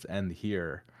it on its end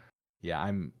here, yeah,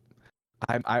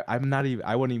 I'm not even.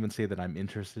 I wouldn't even say that I'm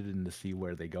interested in to see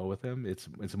where they go with him. It's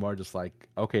more just like,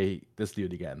 okay, this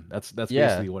dude again. That's Yeah.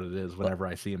 basically what it is. Whenever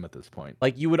I see him at this point.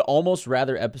 Like you would almost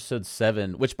rather episode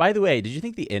 7, which by the way, did you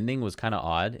think the ending was kind of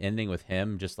odd? Ending with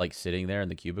him just like sitting there in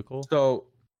the cubicle? So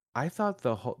I thought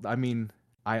the whole. I mean,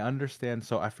 I understand.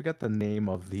 So I forget the name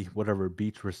of the whatever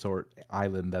beach resort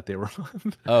island that they were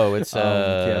on. Oh, it's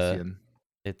Cassian.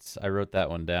 I wrote that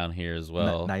one down here as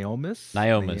well. Niomis.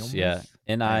 Niomis, yeah.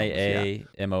 Niomis. Niomis.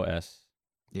 Yeah. Niamos.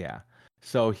 Yeah.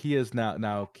 So he is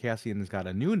now Cassian's got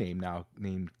a new name now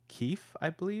named Keith, I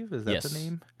believe. Is that the Yes.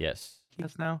 name Yes. he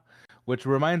has now? Which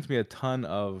reminds me a ton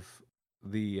of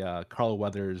the Carl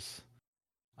Weathers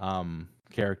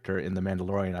character in The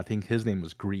Mandalorian. I think his name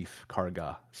was Grief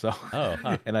Karga. So Oh,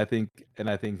 huh. and I think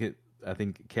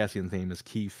Cassian's name is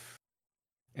Keith.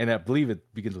 And I believe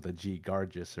it begins with a G,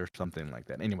 Gargus or something like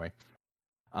that. Anyway,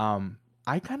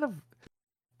 I kind of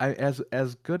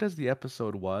as good as the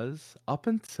episode was, up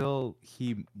until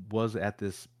he was at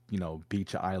this,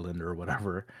 beach island or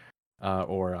whatever,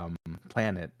 or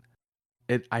planet,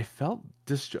 I felt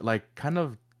like kind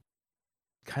of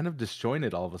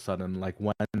disjointed all of a sudden, like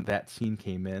when that scene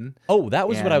came in, Oh, that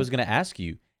was what I and was going to ask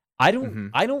you. I don't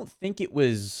mhm, I don't think it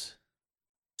was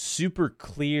super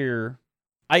clear.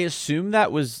 I assume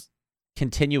that was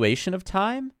continuation of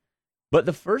time, but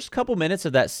the first couple minutes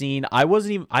of that scene,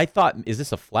 I thought, is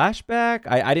this a flashback?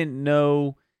 I didn't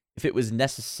know if it was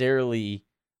necessarily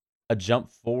a jump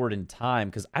forward in time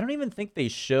because I don't even think they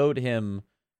showed him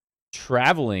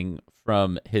traveling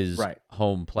from his right,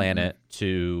 home mm-mm. planet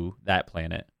to that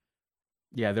planet.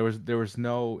 Yeah, there was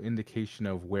no indication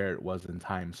of where it was in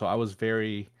time, so I was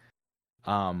very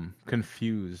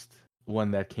confused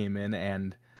when that came in,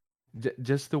 and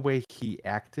just the way he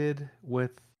acted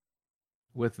with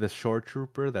the shore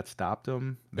trooper that stopped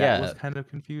him, that was Yeah, kind of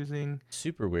confusing.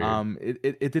 super weird.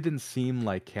 It didn't seem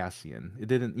like Cassian. It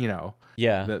didn't,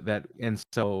 Yeah. and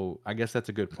so I guess that's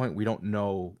a good point. We don't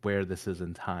know where this is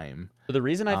in time. So the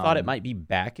reason I thought it Um, might be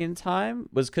back in time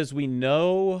was because we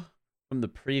know from the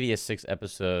previous 6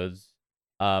 episodes,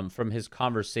 from his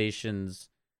conversations,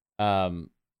 um,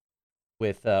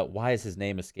 with why is his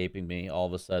name escaping me all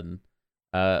of a sudden?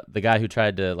 The guy who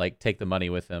tried to like take the money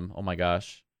with him. Oh my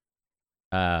gosh.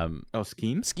 oh,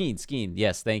 Skeen? Skeen.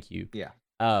 Yes, thank you. Yeah.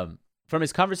 From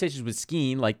his conversations with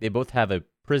Skeen, like they both have a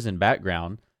prison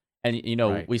background, and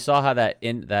Right. we saw how that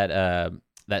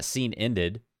scene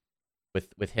ended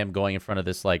with him going in front of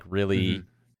this like Hmm. really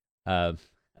uh,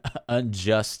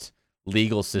 unjust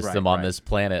legal system Right. on Right. this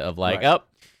planet of like, Right. oh,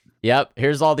 yep,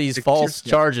 here's all these 6 years. false Yep.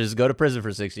 charges. Go to prison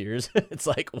for 6 years. It's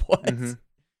like what? Hmm.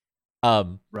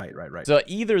 Um, Right. Right. Right. so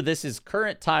either this is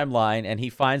current timeline and he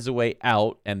finds a way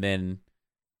out and then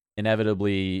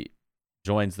inevitably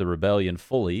joins the rebellion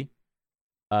fully,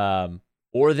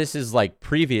 or this is like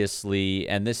previously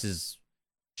and this is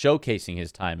showcasing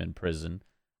his time in prison.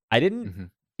 I didn't Hmm.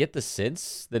 get the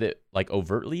sense that it like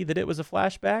overtly that it was a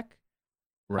flashback.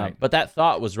 Right. But that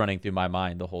thought was running through my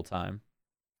mind the whole time.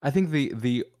 I think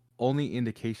the only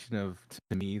indication of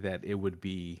to me that it would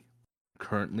be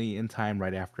currently in time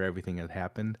right after everything had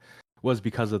happened was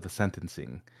because of the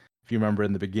sentencing. If you remember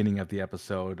in the beginning of the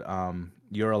episode,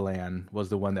 Eurolan was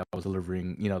the one that was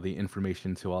delivering, the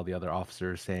information to all the other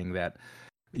officers saying that,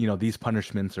 these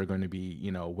punishments are going to be,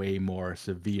 way more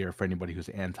severe for anybody who's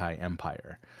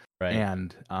anti-empire. Right.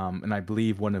 And I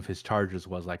believe one of his charges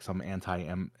was like some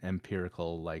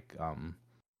anti-empirical like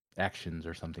actions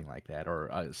or something like that,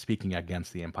 or speaking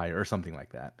against the empire or something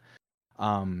like that.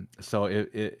 So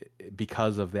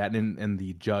because of that, and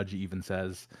the judge even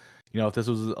says, if this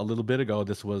was a little bit ago,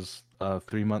 this was a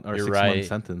 3 month or You're 6 month right.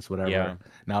 sentence, whatever. Yeah.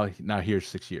 Now here's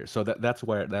 6 years. So that's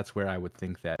where I would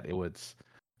think that it was.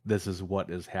 This is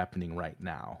what is happening right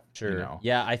now. Sure.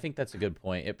 Yeah, I think that's a good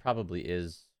point. It probably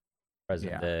is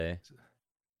present Yeah. day.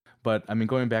 But I mean,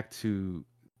 going back to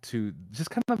just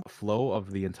kind of the flow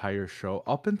of the entire show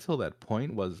up until that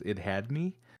point was it had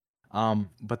me.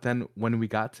 But then when we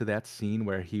got to that scene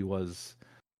where he was,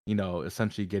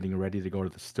 essentially getting ready to go to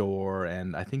the store,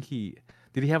 and I think he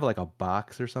have like a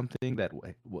box or something that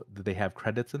did they have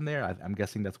credits in there? I'm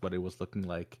guessing that's what it was looking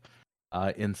like,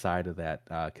 inside of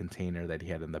that container that he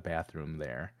had in the bathroom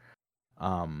there.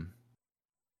 Um,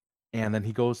 and then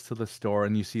he goes to the store,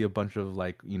 and you see a bunch of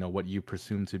like, what you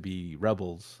presume to be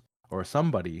rebels or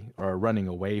somebody, or running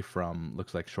away from,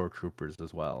 looks like shore troopers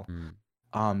as well.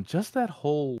 Mm. Just that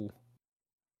whole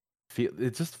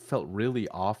it just felt really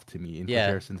off to me in Yeah.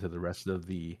 comparison to the rest of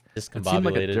the. It seemed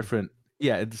like a Discombobulated. different.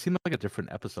 Yeah, it seemed like a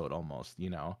different episode almost.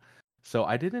 So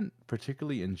I didn't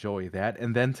particularly enjoy that,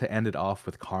 and then to end it off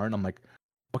with Karn, I'm like,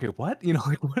 okay, what?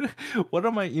 Like what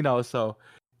am I? So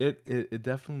it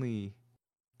definitely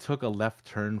took a left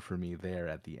turn for me there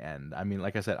at the end. I mean,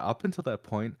 like I said, up until that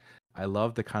point, I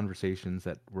loved the conversations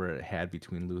that were had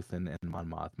between Luthen and Mon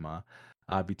Mothma,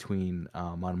 between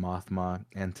Mon Mothma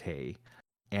and Tay,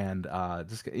 and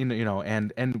just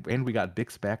and we got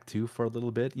Bix back too for a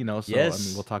little bit, So I mean, we'll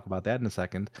Yes. talk about that in a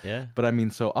second. Yeah. But I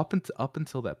mean, so up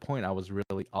until that point, I was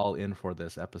really all in for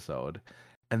this episode,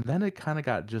 and then it kind of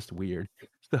got just weird.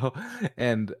 So,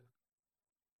 and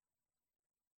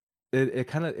it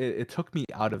kind of it took me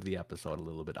out of the episode a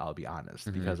little bit, I'll be honest,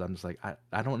 Hmm. because I'm just like,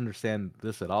 I don't understand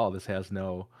this at all. This has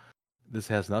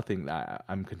nothing.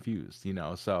 I'm confused,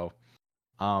 So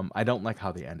I don't like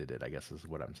how they ended it, I guess is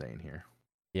what I'm saying here.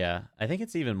 Yeah. I think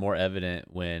it's even more evident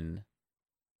when,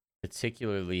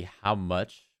 particularly, how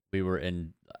much we were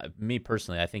in. Me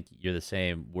personally, I think you're the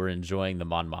same. We're enjoying the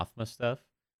Mon Mothma stuff.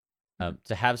 Mhm.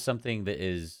 To have something that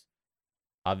is,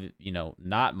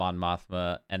 not Mon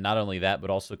Mothma, and not only that, but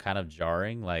also kind of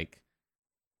jarring. Like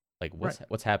Right.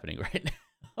 what's happening right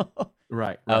now?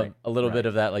 Right, right, A little bit right.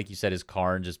 of that, like you said, is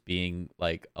Karn just being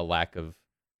like a lack of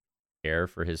care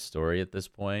for his story at this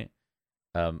point.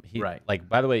 He Right. like,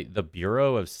 by the way, the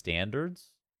Bureau of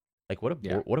Standards. Like,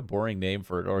 Yeah. what a boring name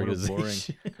for an What a boring.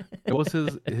 organization. It was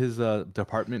his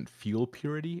department, fuel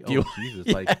purity. Oh Fuel- Jesus!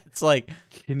 yeah, Like, it's like,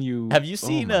 can you? Oh my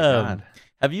God.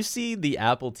 have you seen the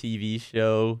Apple TV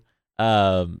show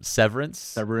Severance?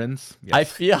 Severance. Yes.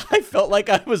 I felt like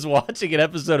I was watching an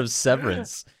episode of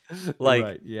Severance. Like,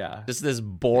 Right. Yeah. just this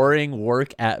boring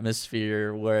work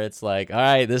atmosphere where it's like, all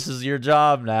right, this is your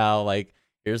job now. Like,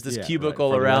 here's this Yeah. Right. cubicle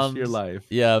For the rest of your around, life.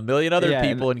 yeah, a million other Yeah.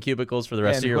 And people in cubicles for the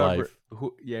rest and of your life.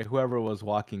 whoever was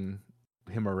walking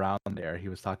him around there, he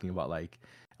was talking about like,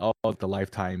 oh, the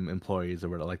lifetime employees or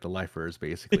whatever, like the lifers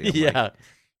basically. And Yeah.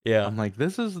 Yeah. I'm like,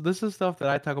 this is stuff that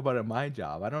I talk about at my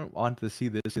job. I don't want to see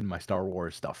this in my Star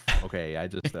Wars stuff. Okay, I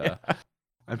just Yeah.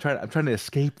 I'm trying to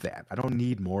escape that. I don't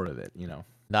need more of it.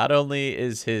 Not only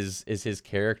is his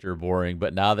character boring,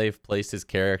 but now they've placed his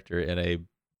character in a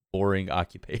boring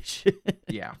occupation.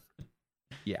 Yeah,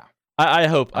 yeah. I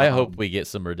hope Um, we get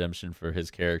some redemption for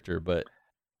his character, but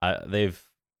they've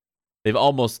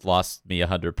almost lost me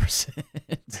 100%.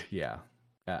 yeah.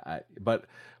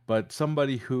 But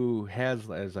somebody who has,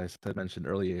 as I said mentioned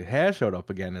earlier, has showed up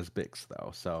again is Bix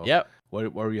though. So Yep.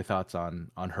 what were your thoughts on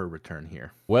her return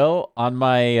here? Well, on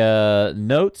my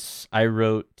notes, I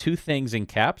wrote two things in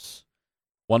caps.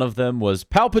 One of them was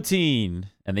Palpatine,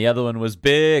 and the other one was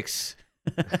Bix.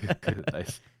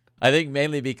 Nice. I think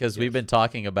mainly because we've Yes. been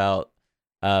talking about.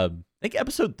 I think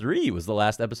episode 3 was the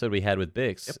last episode we had with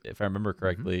Bix, Yep. if I remember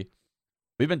correctly.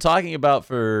 We've been talking about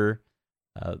for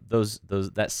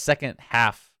that second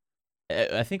half.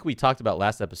 I think we talked about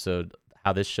last episode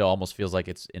how this show almost feels like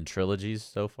it's in trilogies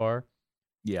so far.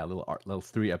 Yeah, little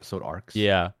 3-episode arcs.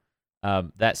 Yeah,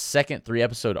 that second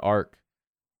 3-episode arc,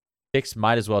 Bix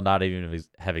might as well not even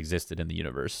have existed in the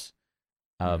universe.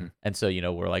 And so,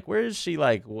 we're like, where is she?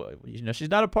 Like, she's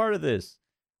not a part of this.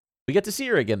 We get to see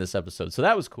her again this episode, so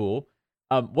that was cool.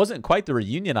 Wasn't quite the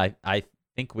reunion I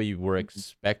think we were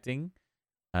expecting.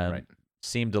 Right.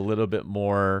 Seemed a little bit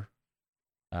more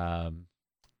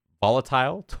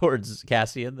volatile towards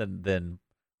Cassian than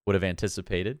would have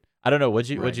anticipated. I don't know. What'd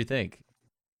you think?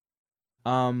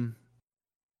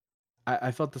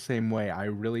 I felt the same way. I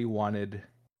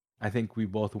think we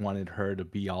both wanted her to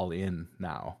be all in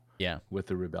now. Yeah. With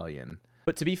the rebellion.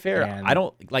 But to be fair, And- I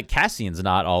don't like Cassian's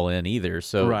not all in either.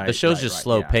 So the Right, show's right, just right,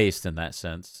 slow yeah. paced in that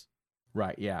sense.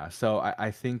 Right, yeah. So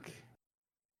I think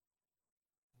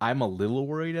I'm a little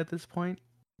worried at this point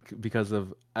because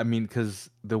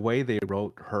the way they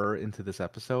wrote her into this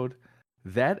episode,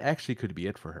 that actually could be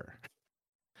it for her.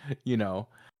 Yeah.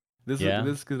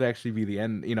 This could actually be the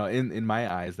end. In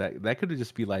my eyes, that could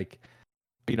just be like,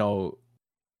 you know,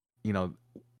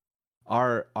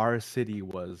 our city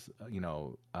was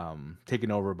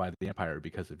taken over by the Empire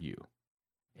because of you,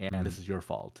 and this is your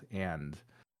fault, and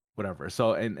whatever.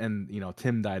 So and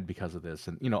Tim died because of this,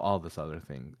 and all this other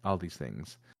thing, all these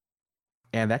things,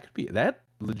 and that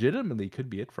legitimately could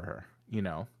be it for her.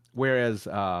 Whereas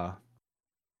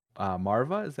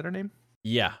Marva, is that her name?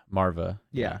 Yeah, Marva.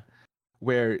 Yeah.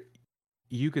 Where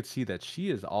you could see that she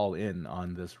is all in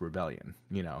on this rebellion,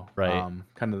 Right.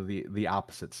 kind of the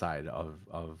opposite side of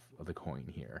the coin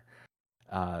here.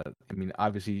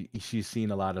 Obviously she's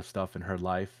seen a lot of stuff in her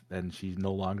life and she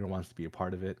no longer wants to be a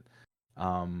part of it.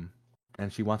 And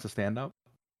she wants to stand up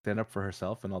for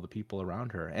herself and all the people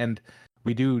around her. And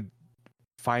we do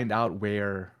find out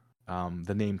where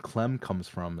the name Clem comes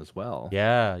from as well.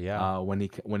 Yeah, yeah. When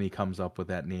he comes up with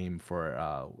that name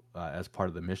for as part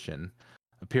of the mission.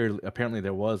 Apparently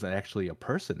there was actually a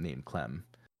person named Clem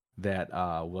that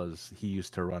he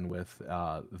used to run with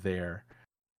there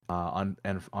on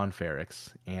Ferrix,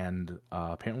 and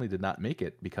apparently did not make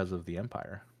it because of the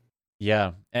Empire.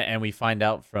 Yeah, and we find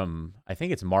out from, I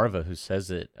think it's Marva who says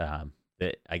it,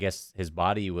 that I guess his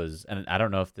body was, and I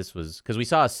don't know if this was because we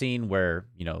saw a scene where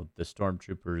the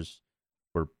stormtroopers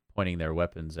were pointing their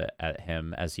weapons at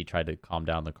him as he tried to calm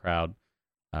down the crowd.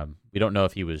 We don't know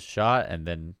if he was shot, and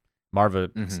then Marva,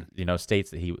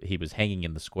 states that he was hanging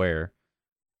in the square.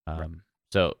 Right.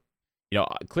 So,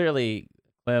 clearly,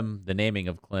 Clem, the naming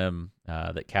of Clem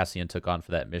that Cassian took on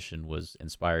for that mission was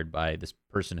inspired by this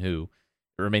person who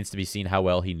it remains to be seen how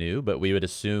well he knew, but we would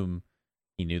assume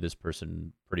he knew this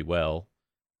person pretty well,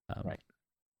 right?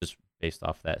 Just based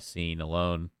off that scene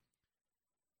alone.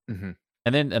 Mm-hmm.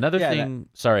 And then another thing.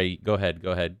 Sorry, go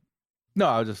ahead. No,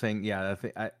 I was just saying. Yeah,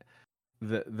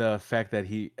 the fact that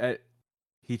he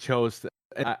chose to,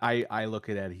 I look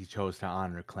at it, he chose to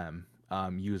honor Clem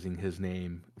using his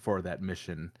name for that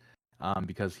mission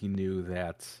because he knew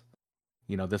that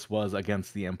this was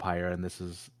against the Empire, and this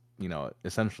is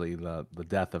essentially the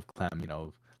death of Clem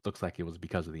looks like it was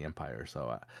because of the Empire.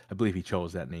 So I believe he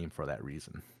chose that name for that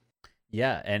reason.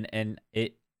 Yeah, and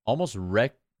it almost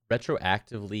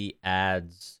retroactively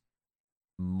adds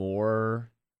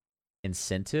more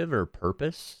incentive or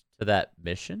purpose to that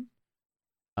mission.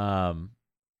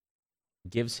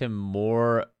 Gives him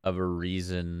more of a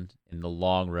reason in the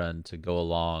long run to go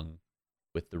along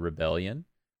with the rebellion.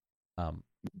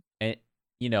 And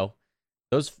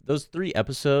those 3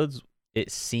 episodes,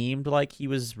 it seemed like he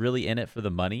was really in it for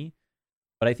the money,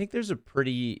 but I think there's a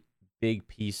pretty big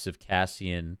piece of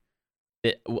Cassian,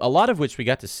 a lot of which we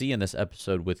got to see in this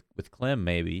episode with Clem,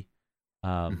 maybe,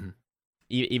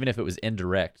 even if it was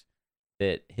indirect,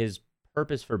 that his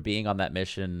purpose for being on that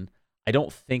mission, I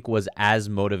don't think was as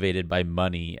motivated by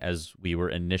money as we were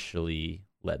initially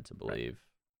led to believe.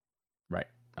 Right.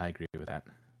 I agree with that.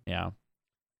 Yeah.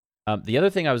 The other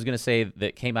thing I was going to say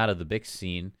that came out of the Bix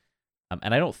scene,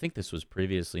 and I don't think this was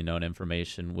previously known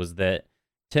information, was that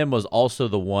Tim was also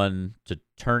the one to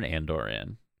turn Andor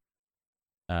in.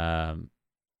 I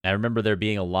remember there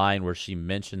being a line where she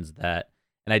mentions that,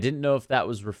 and I didn't know if that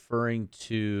was referring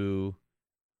to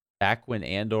back when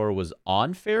Andor was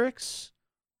on Ferrix,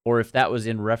 or if that was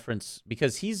in reference,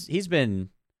 because he's been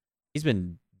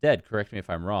dead. Correct me if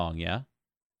I'm wrong. Yeah.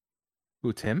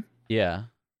 Who, Tim? Yeah.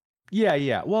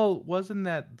 Yeah. Well, wasn't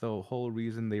that the whole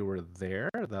reason they were there?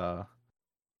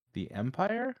 The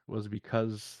Empire was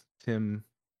because Tim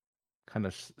kind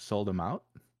of sold him out.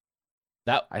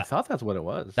 I thought that's what it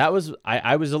was. That was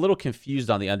I was a little confused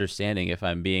on the understanding, if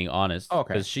I'm being honest.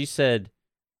 Okay. Because she said,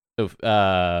 so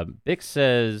Bix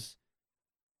says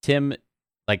Tim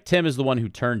is the one who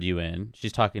turned you in.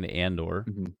 She's talking to Andor.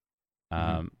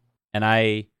 And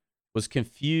I was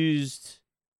confused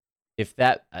if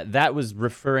that was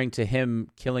referring to him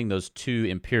killing those 2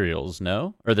 Imperials,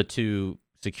 no? Or the 2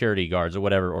 security guards or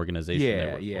whatever organization they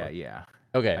were for. Yeah.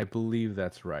 Okay. I believe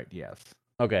that's right, yes.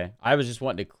 Okay. I was just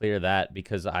wanting to clear that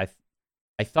because I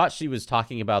thought she was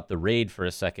talking about the raid for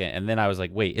a second, and then I was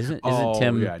like, wait, isn't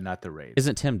Tim... yeah, not the raid.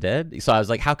 Isn't Tim dead? So I was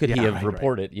like, how could he have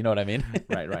reported? Right. You know what I mean?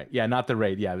 Right. Yeah, not the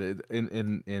raid. Yeah,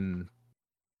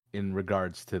 in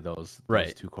regards to those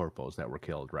 2 corpos that were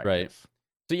killed, right? Right. Yes.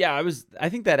 So yeah, I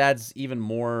think that adds even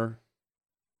more,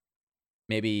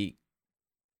 maybe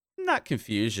not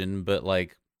confusion, but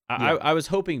like I was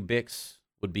hoping Bix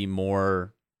would be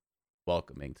more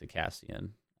welcoming to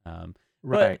Cassian.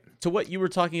 Right. But to what you were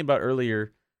talking about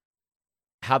earlier,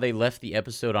 how they left the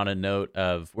episode on a note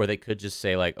of where they could just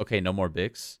say like, okay, no more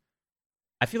Bix.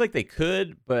 I feel like they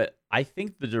could, but I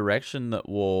think the direction that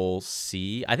we'll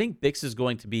see, I think Bix is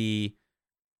going to be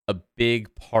a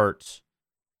big part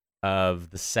of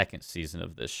the 2nd season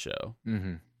of this show.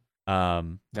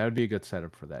 That would be a good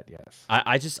setup for that, yes.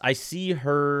 I see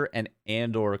her and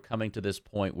Andor coming to this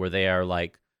point where they are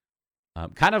like,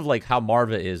 kind of like how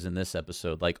Marva is in this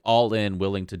episode, like all in,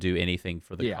 willing to do anything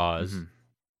for the cause.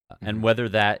 And whether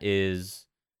that is,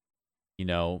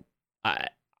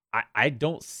 I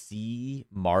don't see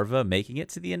Marva making it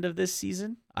to the end of this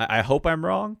season. I hope I'm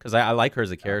wrong because I like her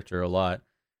as a character a lot.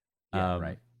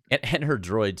 Right. And her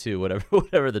droid too,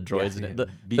 whatever the droid's in it. The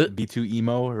B2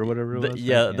 emo or whatever it was.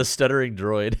 The stuttering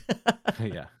droid.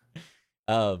 Yeah.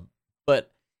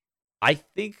 But I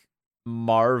think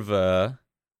Marva,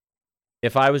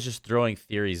 if I was just throwing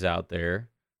theories out there,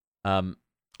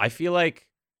 I feel like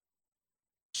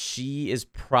she is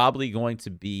probably going to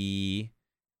be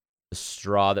the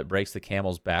straw that breaks the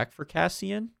camel's back for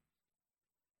Cassian.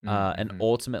 And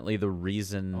ultimately the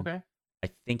reason I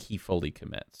think he fully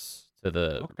commits to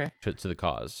the to the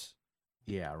cause.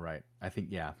 Yeah, right. I think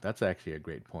that's actually a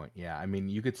great point. Yeah, I mean,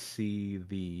 you could see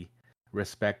the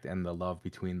respect and the love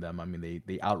between them. I mean,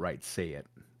 they outright say it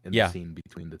in the Yeah. scene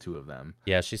between the two of them.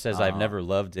 Yeah, she says, "I've Uh, never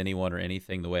loved anyone or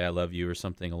anything the way I love you," or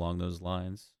something along those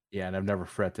lines. yeah, and I've never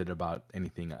fretted about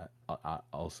anything.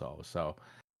 Also, so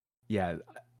yeah,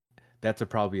 that's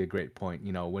probably a great point.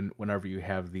 You know, whenever you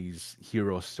have these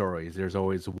hero stories, there's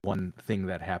always one thing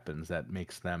that happens that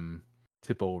makes them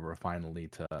tip over finally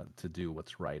to do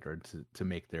what's right or to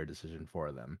make their decision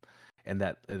for them. And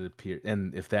that it appear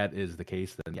and if that is the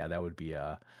case, then yeah, that would be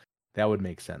that would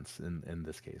make sense in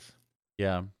this case.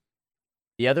 Yeah.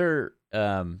 The other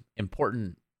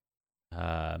important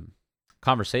um,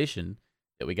 conversation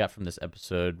that we got from this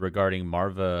episode regarding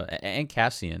Marva and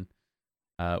Cassian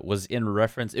was in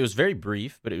reference. It was very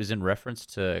brief, but it was in reference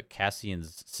to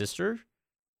Cassian's sister.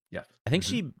 Yeah. I think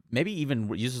Mm-hmm. she maybe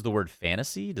even uses the word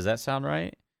fantasy. Does that sound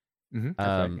right? Mm-hmm.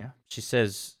 That's right. Yeah. She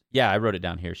says, "Yeah, I wrote it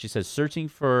down here." She says, "Searching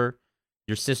for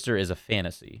your sister is a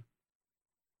fantasy."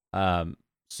 Um,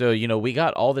 so we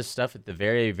got all this stuff at the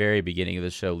very, very beginning of the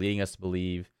show, leading us to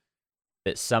believe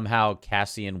that somehow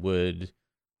Cassian would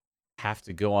have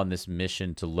to go on this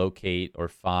mission to locate or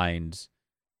find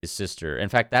his sister. In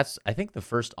fact, that's I think the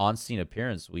first on-scene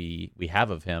appearance we have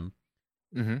of him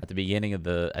Mm-hmm. at the beginning of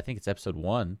I think it's episode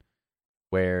 1,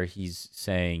 where he's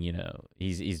saying,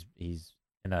 he's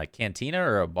in a cantina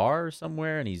or a bar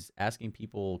somewhere, and he's asking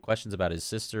people questions about his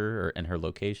sister and her Right.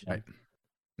 location.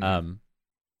 Mm-hmm. Um,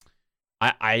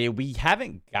 I we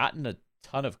haven't gotten a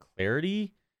ton of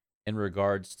clarity in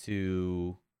regards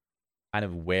to kind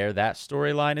of where that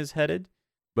storyline is headed.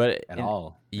 But At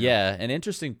all. Yeah. yeah, an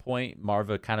interesting point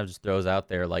Marva kind of just throws out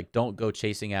there, like, don't go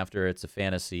chasing after it's a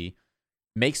fantasy.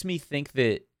 Makes me think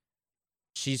that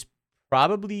she's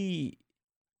probably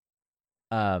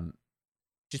um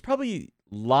she's probably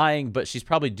lying, but she's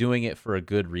probably doing it for a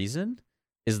good reason,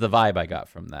 is the vibe I got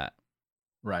from that.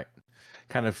 Right.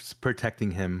 Kind of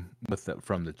protecting him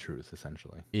from the truth,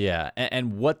 essentially. Yeah,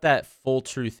 and what that full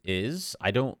truth is,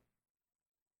 I don't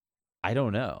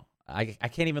know. I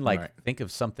can't even like Right. think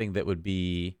of something that would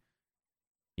be,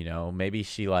 maybe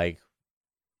she like,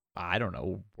 I don't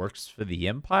know, works for the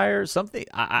Empire, something.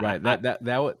 Right.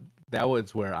 That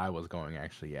was where I was going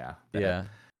actually. Yeah. That Yeah,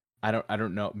 I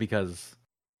don't know because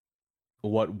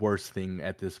what worst thing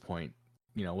at this point?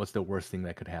 What's the worst thing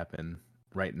that could happen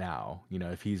right now?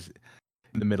 If he's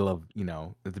in the middle of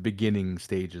at the beginning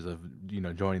stages of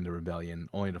joining the rebellion,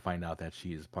 only to find out that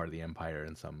she is part of the Empire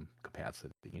in some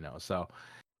capacity. So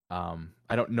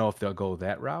I don't know if they'll go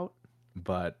that route,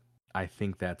 but I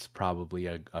think that's probably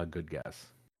a good guess.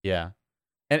 yeah,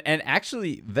 and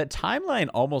actually, the timeline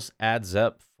almost adds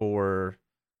up for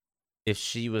if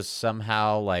she was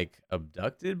somehow like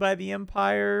abducted by the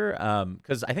Empire.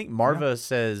 Because I think Yeah. Marva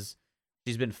says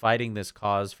she's been fighting this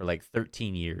cause for like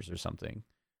 13 years or something.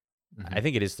 Hmm. I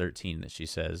think it is 13 that she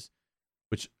says,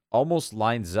 which almost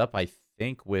lines up, I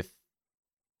think, with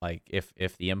like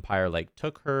if the Empire like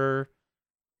took her,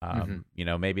 Hmm.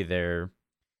 maybe they're,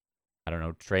 I don't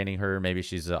know, training her. Maybe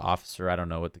she's an officer. I don't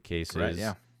know what the case Right. is.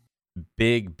 Yeah.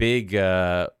 Big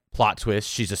plot twist.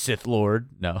 She's a Sith Lord.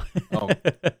 No. Oh,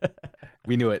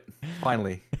 we knew it.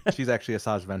 Finally, she's actually a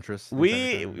Saj Ventress.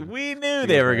 we knew We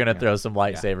they got were that. gonna Yeah. throw some Yeah.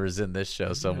 lightsabers in this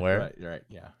show somewhere. Right. Right.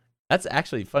 Yeah. That's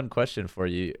actually a fun question for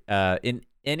you. In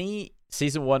any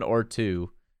season 1 or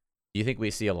 2, do you think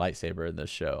we see a lightsaber in this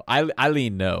show? I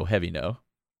lean no, heavy no.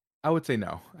 I would say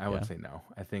no. I Yeah. would say no.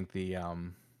 I think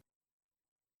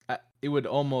it would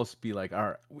almost be like, all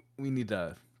right, we need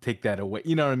to take that away.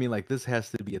 You know what I mean? Like this has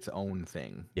to be its own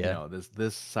thing. Yeah.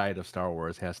 This side of Star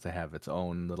Wars has to have its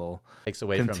own little Takes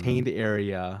away contained from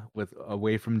area with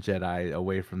away from Jedi,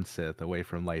 away from Sith, away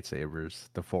from lightsabers,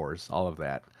 the Force, all of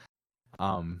that.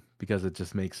 Because it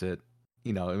just makes it,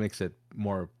 it makes it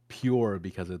more pure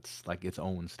because it's like its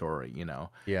own story.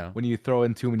 yeah. When you throw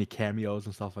in too many cameos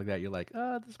and stuff like that, you're like,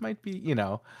 this might be,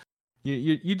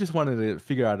 you just wanted to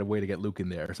figure out a way to get Luke in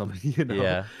there or something,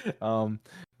 Yeah. Um,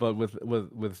 but with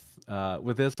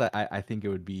this, I think it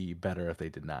would be better if they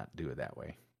did not do it that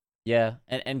way. Yeah.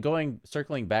 And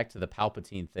circling back to the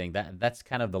Palpatine thing, that's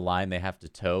kind of the line they have to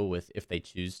toe with if they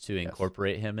choose to Yes.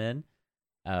 incorporate him in.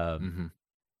 Um,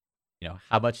 Mm-hmm.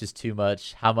 how much is too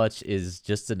much? How much is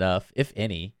just enough, if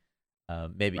any?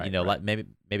 Maybe Right. like Right.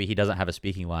 maybe he doesn't have a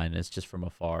speaking line and it's just from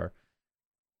afar.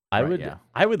 Right. Yeah.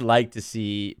 I would like to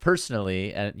see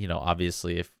personally, and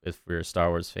obviously if we're a Star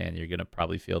Wars fan, you're gonna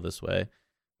probably feel this way.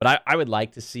 But I would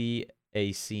like to see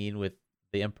a scene with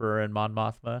the Emperor and Mon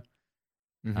Mothma.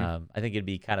 Mm-hmm. I think it'd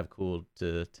be kind of cool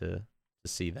to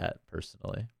see that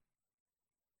personally.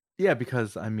 Yeah,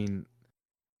 because I mean,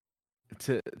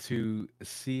 to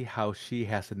see how she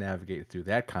has to navigate through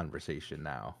that conversation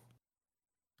now.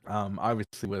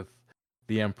 Obviously with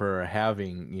the Emperor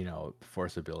having,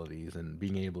 force abilities and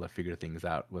being able to figure things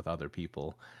out with other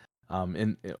people,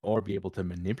 or be able to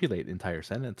manipulate entire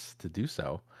senates to do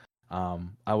so.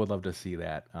 I would love to see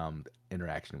that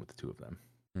interaction with the two of them.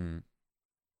 Mm.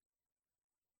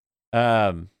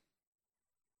 Um,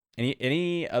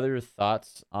 any other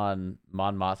thoughts on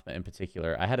Mon Mothma in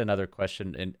particular? I had another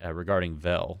question regarding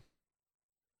Vel.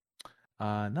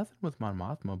 Nothing with Mon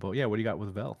Mothma, but yeah, what do you got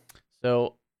with Vel?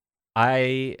 So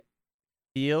I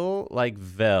feel like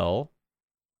Vel,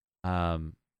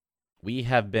 we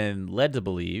have been led to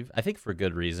believe, I think for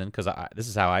good reason, because this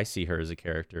is how I see her as a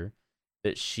character,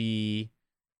 that she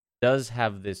does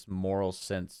have this moral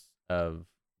sense of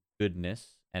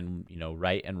goodness and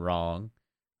right and wrong.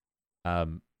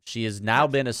 She has now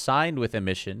Yes. been assigned with a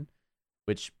mission,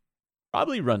 which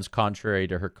probably runs contrary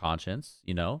to her conscience.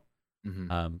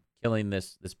 Mm-hmm. Killing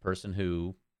this person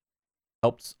who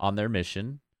helped on their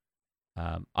mission.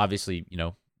 Obviously,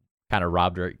 kind of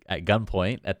robbed her at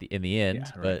gunpoint in the end.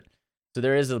 Yeah, right. But so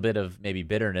there is a bit of maybe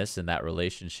bitterness in that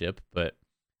relationship. But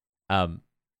um,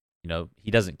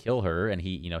 he doesn't kill her, and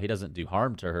he doesn't do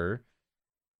harm to her.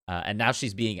 And now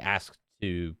she's being asked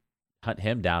to hunt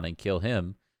him down and kill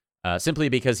him, simply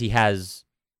because he has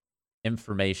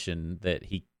information that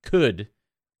he could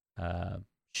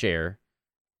share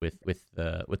with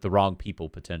the wrong people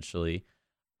potentially.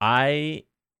 I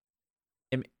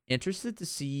am interested to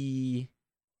see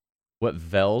what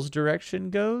Vel's direction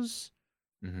goes.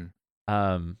 Mm-hmm.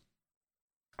 Um,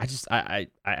 I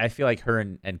feel like her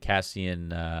and Cassian,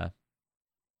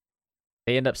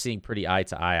 they end up seeing pretty eye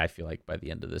to eye. I feel like by the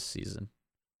end of this season.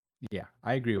 Yeah,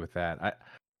 I agree with that.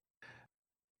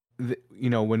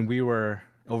 When we were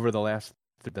over the last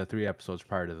the 3 episodes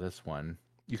prior to this one,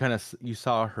 you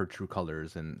saw her true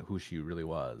colors and who she really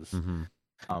was. Mm-hmm.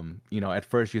 At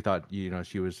first you thought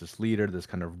she was this leader, this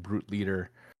kind of brute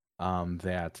leader.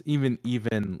 That even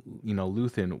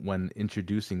Luthen, when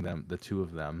introducing the two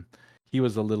of them, he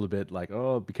was a little bit like,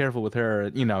 oh, be careful with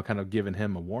her, kind of giving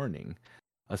him a warning,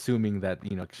 assuming that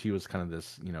she was kind of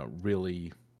this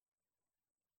really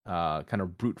kind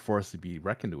of brute force to be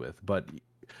reckoned with. But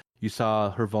you saw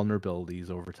her vulnerabilities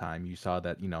over time. You saw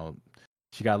that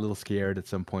she got a little scared at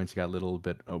some points. She got a little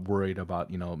bit worried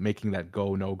about making that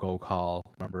go no go call.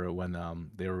 Remember when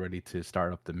they were ready to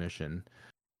start up the mission?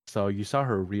 So you saw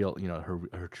her real,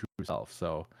 her true self.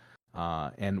 So,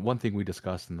 and one thing we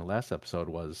discussed in the last episode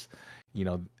was,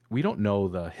 we don't know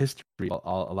the history of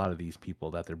a lot of these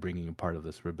people that they're bringing part of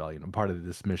this rebellion, part of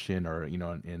this mission, or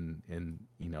in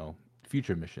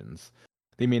future missions.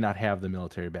 They may not have the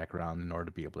military background in order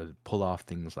to be able to pull off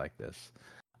things like this.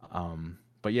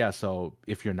 But yeah, so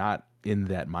if you're not in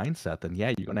that mindset, then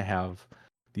yeah, you're gonna have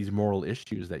these moral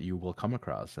issues that you will come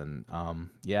across. And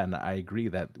yeah, and I agree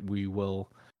that we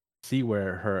will see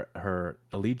where her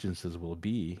allegiances will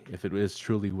be if it is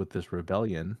truly with this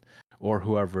rebellion, or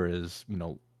whoever is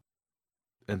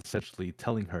essentially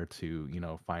telling her to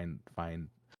find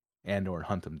Andor and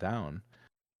hunt him down,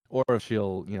 or if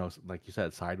she'll like you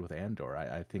said, side with Andor.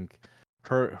 I think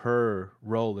her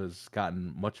role has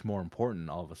gotten much more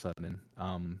important all of a sudden.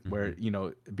 Where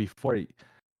before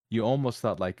you almost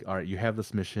thought like, all right, you have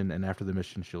this mission, and after the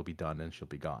mission, she'll be done and she'll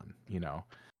be gone.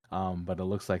 But it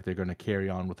looks like they're going to carry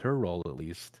on with her role at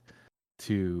least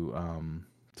to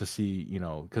see,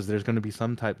 because there's going to be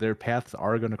their paths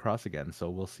are going to cross again. So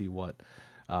we'll see what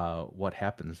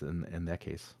happens in that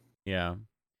case. Yeah.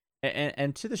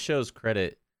 And to the show's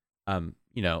credit, I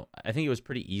think it was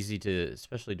pretty easy to,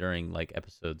 especially during like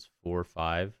episodes 4 or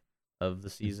 5 of the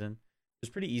season, it was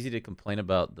pretty easy to complain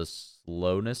about the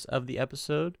slowness of the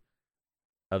episodes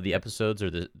or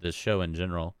the show in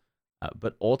general.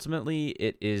 But ultimately,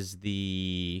 it is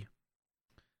the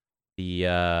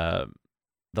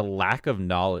lack of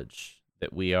knowledge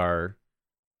that we are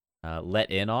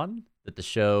let in on, that the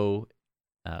show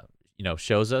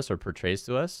shows us or portrays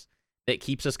to us, that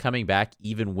keeps us coming back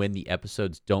even when the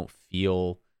episodes don't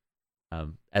feel,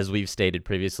 as we've stated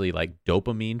previously, like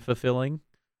dopamine fulfilling.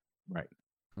 Right.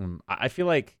 I feel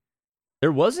like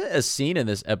there wasn't a scene in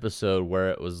this episode where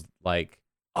it was like,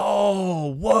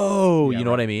 oh, whoa, Yeah, you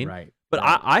know what I mean? right. But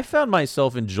Right. I found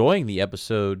myself enjoying the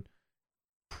episode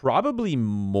probably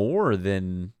more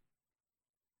than,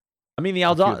 I mean,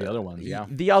 A few of the other ones, yeah.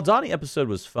 the Aldani episode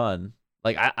was fun.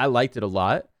 Like I liked it a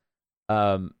lot.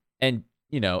 And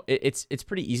it's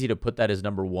pretty easy to put that as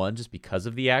number one just because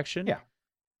of the action. Yeah.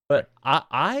 But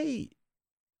I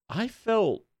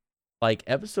felt like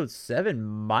episode 7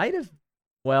 might have,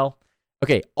 well,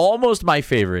 okay, almost my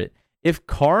favorite if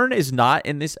Karn is not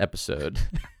in this episode,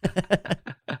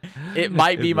 it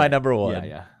might be my Right. number Yeah, one.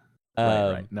 yeah.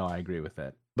 Right. Um, No, I agree with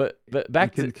that. but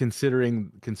back to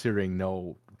Considering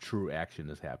no true action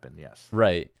has happened, yes.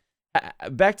 right.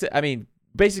 Back to, I mean,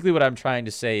 basically what I'm trying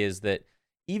to say is that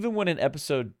even when an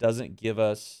episode doesn't give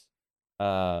us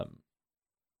um,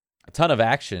 a ton of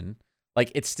action,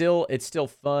 like it's still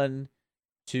fun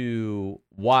to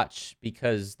watch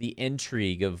because the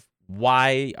intrigue of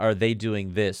why are they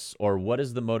doing this, or what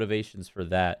is the motivations for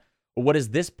that, or what is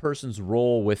this person's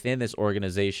role within this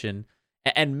organization,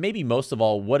 and maybe most of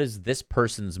all, what is this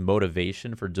person's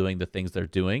motivation for doing the things they're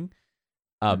doing.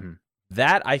 um, Hmm.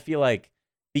 that I feel like,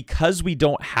 because we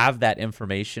don't have that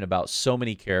information about so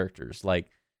many characters like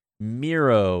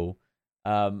Miro,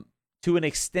 um, to an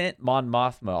extent Mon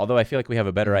Mothma, although I feel like we have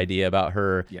a better Hmm. idea about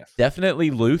her. Yes. Definitely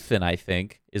Luthen, I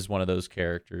think, is one of those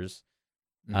characters.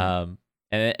 Hmm. Um,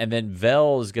 and then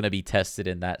Vel is going to be tested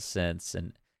in that sense,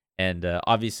 and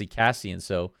obviously Cassian.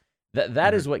 So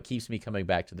that Hmm. is what keeps me coming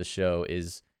back to the show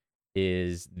is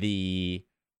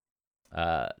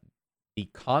uh the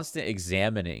constant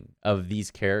examining of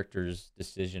these characters'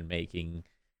 decision making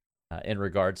in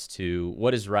regards to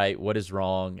what is right, what is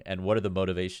wrong, and what are the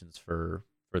motivations for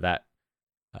that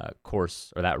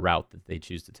course or that route that they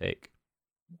choose to take.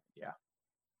 Yeah.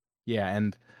 Yeah,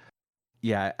 and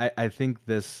yeah, I think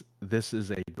this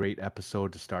is a great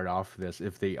episode to start off this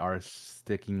if they are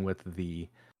sticking with the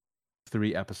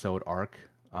 3 episode arc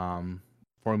um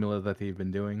formula that they've been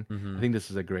doing. I Mm-hmm. think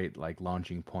this is a great like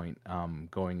launching point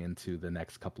going into the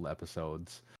next couple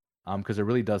episodes. Because it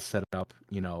really does set up,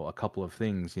 a couple of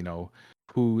things,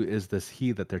 who is this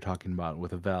he that they're talking about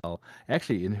with Vel?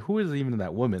 Actually, and who is even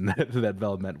that woman that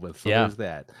Vel met with? So Yeah, there's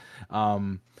that.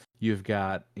 Um you've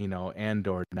got,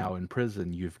 Andor now in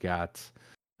prison. You've got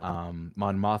Mon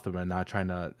Mothma now trying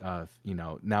to,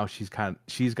 now she's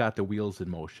got the wheels in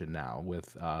motion now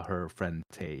with her friend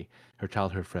Tay, her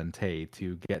childhood friend Tay,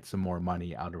 to get some more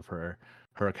money out of her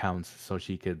accounts so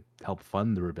she could help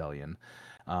fund the rebellion.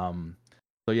 Um,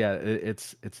 so yeah,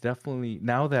 it's definitely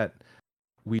now that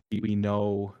we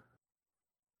know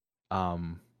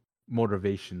um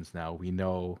motivations now. We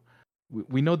know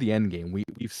the end game.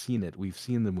 We've seen it. We've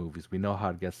seen the movies. We know how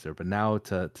it gets there. But now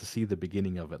to see the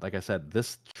beginning of it, like I said,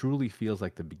 this truly feels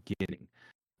like the beginning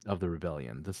of the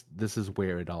rebellion. This is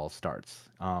where it all starts.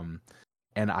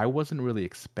 And I wasn't really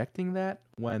expecting that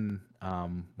when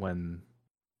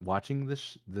watching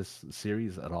this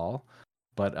series at all.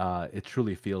 But it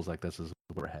truly feels like this is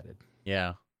where we're headed.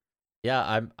 yeah,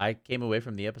 yeah. I came away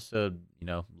from the episode,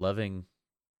 loving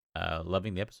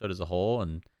the episode as a whole,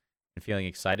 and feeling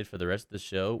excited for the rest of the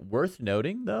show. Worth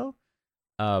noting though,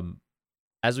 um,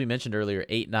 as we mentioned earlier,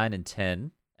 8, 9, and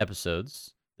 10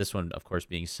 episodes. This one, of course,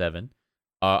 being 7,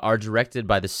 are directed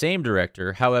by the same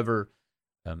director. However,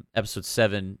 episode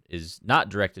 7 is not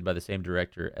directed by the same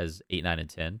director as 8, 9, and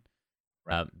 10.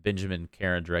 Right. Benjamin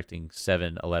Caron directing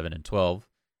 7, 11, and 12,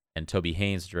 and Toby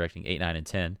Haynes directing 8, 9, and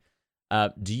 10.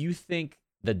 Do you think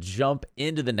the jump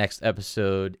into the next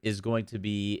episode is going to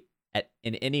be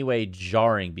in any way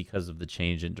jarring because of the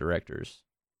change in directors?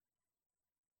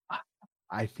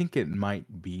 I think it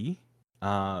might be.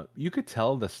 You could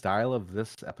tell the style of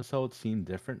this episode seemed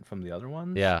different from the other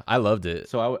ones. Yeah, I loved it.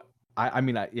 So I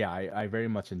mean, I very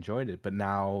much enjoyed it. But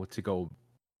now to go,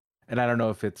 and I don't know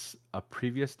if it's a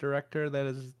previous director that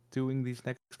is doing these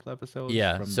next couple episodes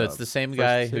Yeah, from so it's the the same first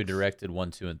guy who 6. directed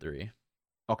 1, 2, and 3.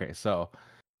 Okay, so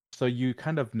you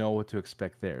kind of know what to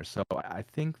expect there. So I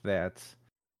think that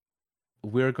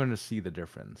we're going to see the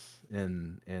difference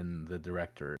in the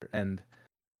director, and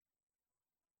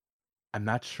I'm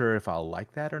not sure if I'll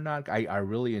like that or not. I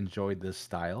really enjoyed this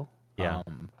style. Yeah.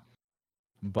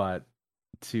 But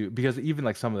because even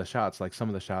like some of the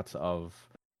shots of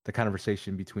the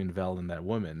conversation between Vel and that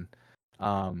woman,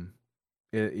 um,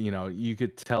 you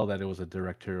could tell that it was a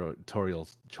directorial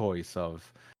choice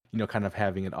of, kind of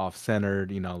having it off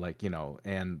centered, like,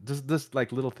 and just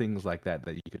like little things like that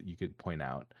you could point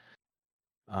out.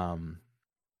 Um,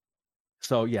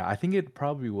 so yeah, I think it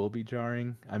probably will be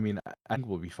jarring. I mean, I think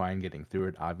we'll be fine getting through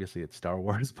it. Obviously, it's Star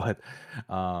Wars, but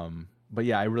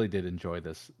yeah, I really did enjoy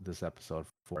this episode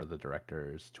for the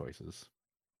director's choices.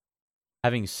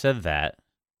 Having said that,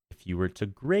 if you were to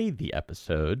grade the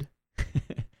episode,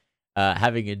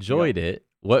 having Yep. enjoyed it,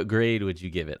 what grade would you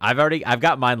give it? I've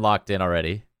got mine locked in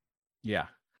already. Yeah.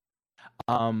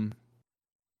 Um,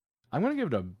 I'm gonna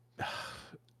give it a.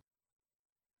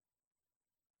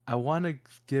 I want to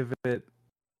give it.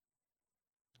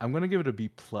 I'm gonna give it a B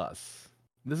plus.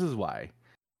 This is why.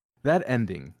 That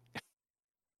ending.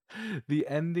 The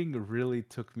ending really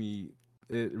took me.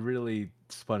 it really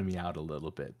spun me out a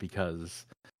little bit because,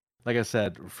 like I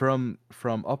said, from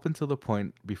up until the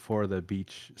point before the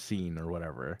beach scene or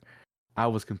whatever, I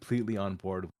was completely on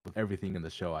board with everything in the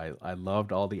show. I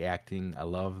loved all the acting. I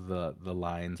loved the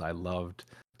lines. I loved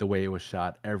the way it was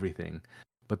shot, everything.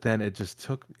 But then it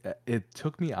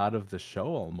took me out of the show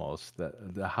almost,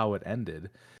 the how it ended,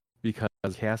 because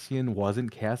Cassian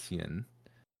wasn't Cassian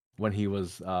when he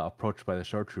was approached by the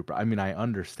shore trooper. I mean, I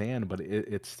understand, but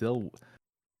it's still,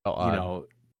 Oh, you odd. know,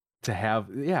 to have,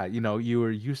 yeah, you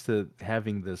were used to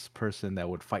having this person that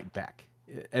would fight back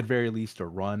at very least, or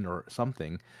run or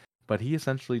something, but he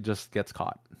essentially just gets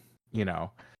caught, you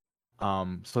know.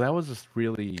 So that was just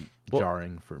really Well,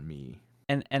 jarring for me.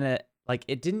 and like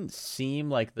it didn't seem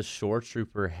like the shore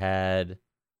trooper had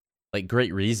like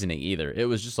great reasoning either. It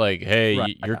was just like, hey,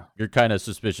 Right. you're kind of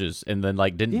suspicious, and then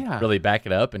like didn't Yeah. really back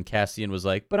it up. And Cassian was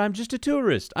like, but I'm just a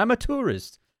tourist. I'm a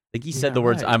tourist. Like he said Yeah, the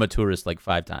words right. "I'm a tourist" like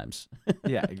 5 times.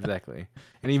 Yeah, exactly.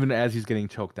 And even as he's getting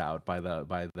choked out by the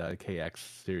KX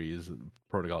series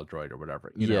protocol droid or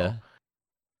whatever, Yeah,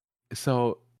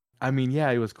 So, I mean,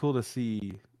 yeah, it was cool to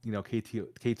see,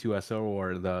 K2SO,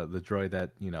 or the droid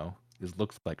that,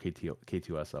 looks like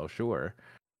K2SO, sure.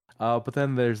 But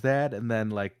then there's that, and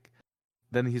then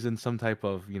then he's in some type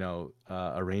of,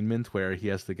 arraignment where he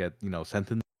has to get,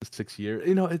 sentenced 6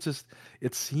 years.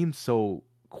 It seemed so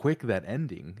quick, that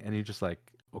ending, and you're just like,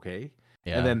 okay.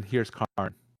 And yeah. then here's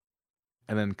Karn,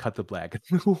 and then cut to black.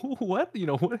 What?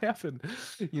 What happened?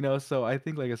 So I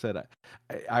think, like I said,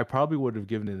 I probably would have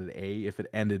given it an A if it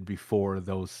ended before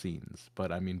those scenes.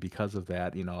 But I mean, because of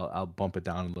that, I'll bump it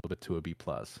down a little bit to a B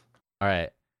plus. All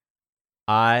right,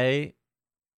 I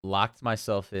locked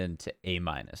myself into A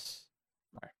minus.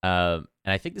 And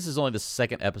I think this is only the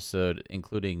second episode,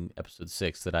 including episode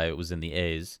 6, that I was in the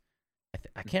A's.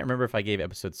 I can't remember if I gave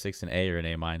episode 6 an A or an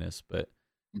A minus, but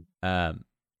um,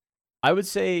 I would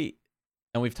say,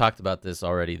 and we've talked about this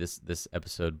already this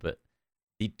episode, but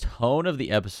the tone of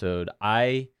the episode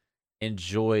I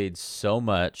enjoyed so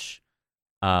much,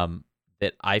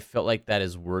 that I felt like that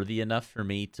is worthy enough for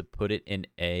me to put it in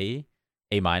A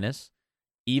minus,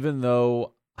 even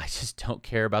though I just don't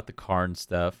care about the Karn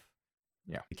stuff.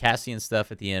 Yeah. The Cassian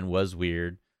stuff at the end was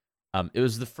weird. It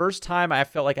was the first time I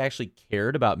felt like I actually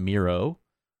cared about Miro.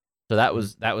 So that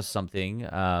was something.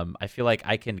 I feel like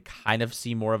I can kind of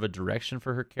see more of a direction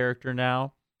for her character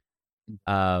now.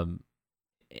 Um,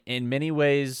 in many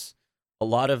ways, a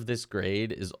lot of this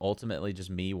grade is ultimately just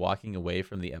me walking away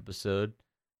from the episode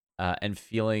and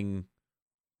feeling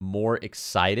more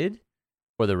excited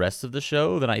for the rest of the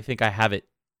show than I think I have at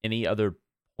any other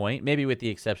point. Maybe with the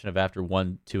exception of after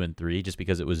 1, 2, and 3, just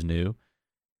because it was new.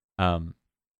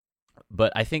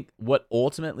 But I think what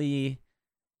ultimately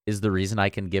is the reason I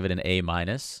can give it an A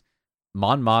minus.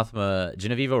 Mon Mothma,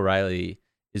 Genevieve O'Reilly,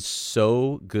 is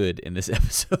so good in this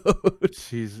episode.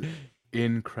 She's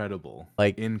incredible.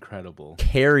 Like, incredible.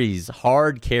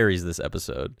 Hard carries this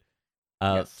episode.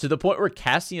 Yes. To the point where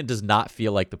Cassian does not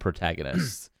feel like the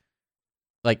protagonist.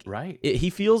 Like, right. He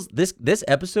feels this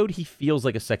episode. He feels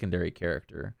like a secondary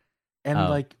character, and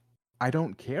I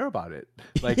don't care about it.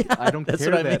 Like, yeah, I don't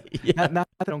care what that. I mean. Yeah. Not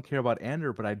that I don't care about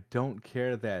Andor, but I don't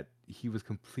care that he was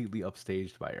completely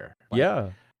upstaged by her. Like, Yeah.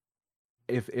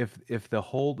 If the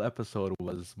whole episode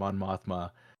was Mon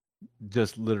Mothma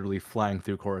just literally flying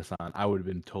through Coruscant, I would have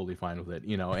been totally fine with it,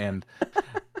 and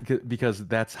because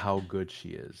that's how good she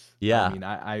is. Yeah.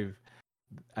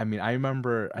 I mean, I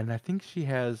remember, and I think she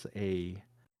has a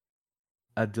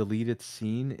deleted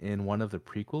scene in one of the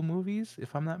prequel movies,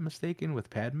 if I'm not mistaken, with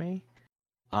Padme.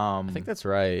 I think that's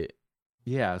right.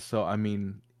 Yeah, so I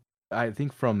mean, I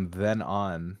think from then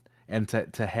on, and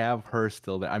to have her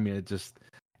still there, I mean, it just,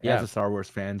 as a Star Wars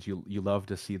fans, you love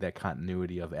to see that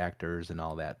continuity of actors and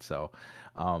all that. So,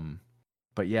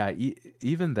 but yeah,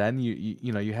 even then,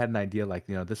 you had an idea like,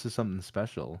 this is something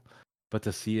special, but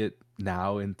to see it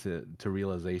now into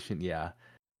realization, yeah,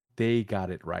 they got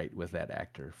it right with that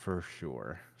actor for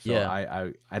sure. So Yeah.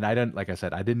 I don't, like I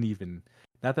said, I didn't even,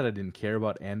 not that I didn't care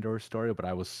about Andor's story, but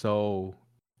I was so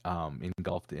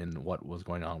engulfed in what was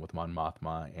going on with Mon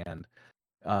Mothma, and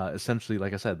essentially,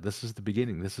 like I said, this is the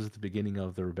beginning. This is the beginning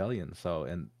of the rebellion. So,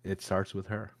 and it starts with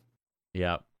her.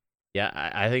 Yeah.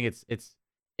 Yeah, I think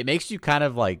it makes you kind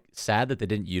of like sad that they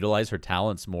didn't utilize her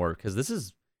talents more, because this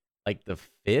is like the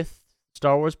 5th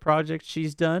Star Wars project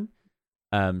she's done.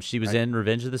 She was in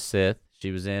Revenge of the Sith.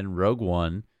 She was in Rogue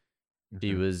One.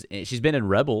 She's been in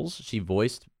Rebels. She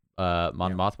voiced Mon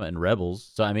Mothma in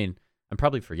Rebels. So I mean, I'm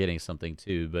probably forgetting something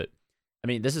too, but I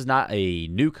mean, this is not a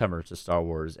newcomer to Star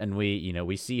Wars, and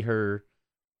we see her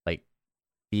like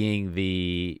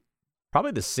being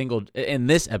probably the single in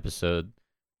this episode,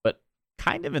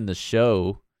 kind of in the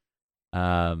show,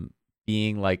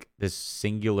 being like this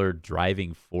singular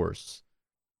driving force.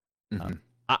 Hmm.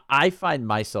 I find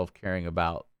myself caring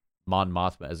about Mon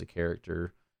Mothma as a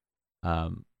character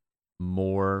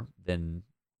more than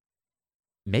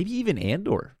maybe even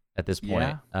Andor at this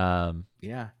point. Yeah,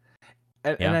 yeah.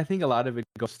 And Yeah, I think a lot of it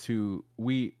goes to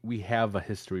we have a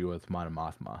history with Mon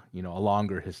Mothma, a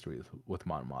longer history with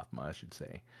Mon Mothma, I should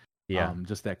say. yeah,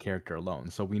 Just that character alone.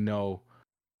 So we know,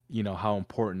 how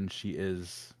important she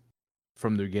is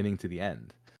from the beginning to the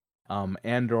end.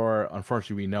 Andor,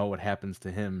 unfortunately, we know what happens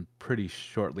to him pretty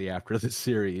shortly after the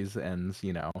series ends.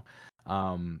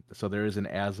 So there isn't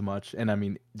as much. And I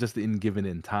mean, just given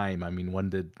in time, I mean, when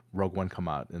did Rogue One come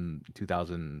out? In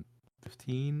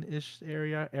 2015-ish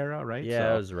era, right? yeah. It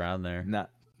So was around there.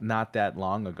 not that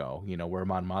long ago, where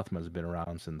Mon Mothma has been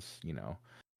around since,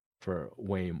 for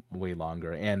way, way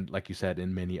longer. And like you said,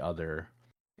 in many other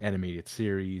animated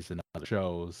series and other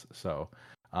shows. So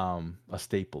a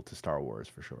staple to Star Wars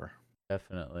for sure.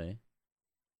 Definitely.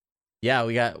 Yeah,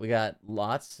 we got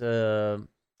lots to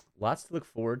look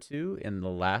forward to in the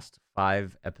last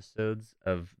 5 episodes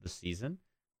of the season.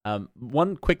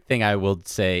 One quick thing I will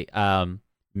say,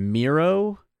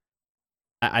 Miro.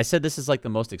 I said this is like the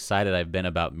most excited I've been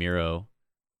about Miro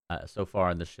so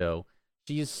far in the show.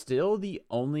 She is still the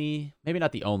only, maybe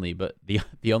not the only, but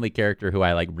the only character who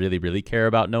I like really really care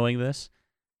about knowing this.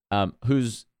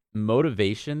 Whose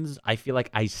motivations I feel like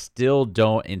I still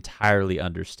don't entirely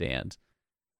understand.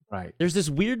 Right. There's this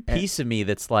weird And, piece of me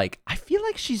that's like, I feel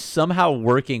like she's somehow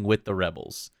working with the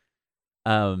rebels.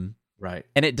 Um, right.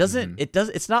 and Hmm.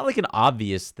 it's not like an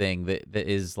obvious thing that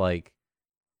is like,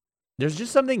 there's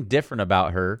just something different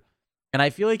about her. And I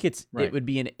feel like it Right. would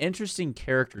be an interesting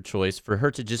character choice for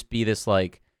her to just be this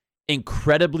like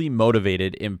incredibly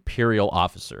motivated Imperial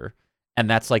officer. And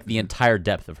that's like the Hmm. entire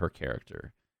depth of her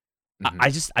character. Hmm.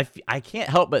 I can't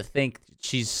help but think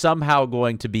she's somehow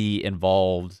going to be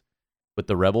involved with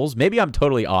the rebels. Maybe I'm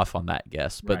totally off on that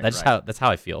guess, but Right. Right. that's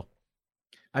how I feel.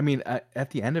 I mean,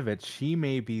 at the end of it, she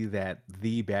may be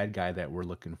the bad guy that we're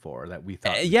looking for, that we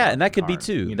thought we Yeah, saw and in that could be Picard.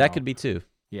 too. That could be too.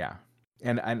 Yeah,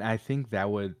 and I think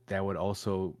that would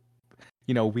also,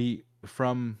 we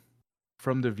from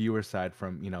the viewer side,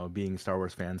 from being Star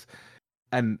Wars fans,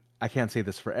 and I can't say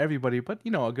this for everybody, but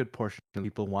a good portion of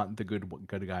people want the good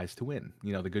guys to win.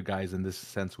 The good guys in this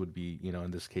sense would be,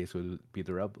 in this case would be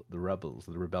the rebels,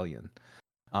 the rebellion.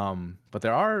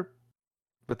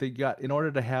 But they got, in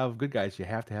order to have good guys, you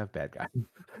have to have bad guys.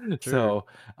 Sure.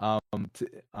 So, to,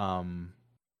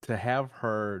 to have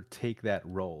her take that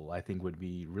role, I think would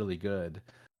be really good.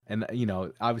 And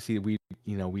obviously we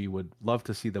would love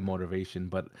to see the motivation,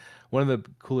 but one of the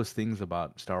coolest things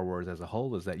about Star Wars as a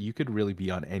whole is that you could really be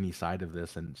on any side of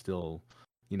this and still,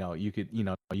 you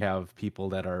have people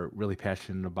that are really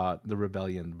passionate about the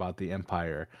rebellion, about the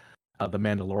Empire, the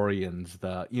Mandalorians,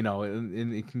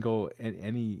 and it can go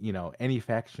any, any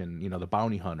faction, the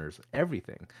bounty hunters,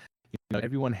 everything.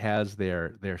 Everyone has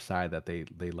their side that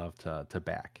they love to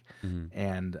back. Mhm.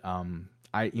 And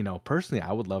I, personally,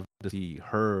 I would love to see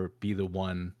her be the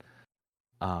one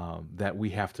that we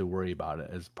have to worry about it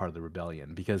as part of the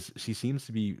rebellion, because she seems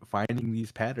to be finding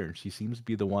these patterns. She seems to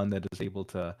be the one that is able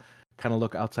to kind of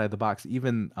look outside the box.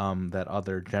 Even that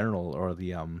other general, or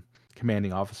the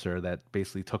commanding officer that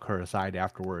basically took her aside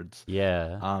afterwards,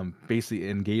 Yeah. basically,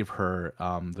 and gave her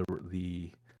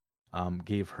the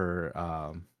gave her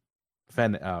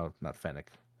not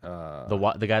Fennec.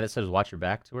 The guy that says watch your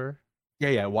back to her.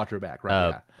 Yeah, watch her back,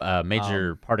 right? Yeah.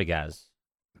 Major Um, Partagas.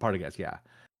 Partagas, yeah.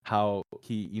 How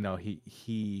he,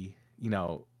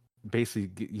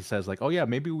 basically he says like, oh yeah,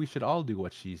 maybe we should all do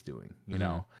what she's doing,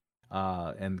 Mhm.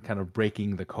 and kind of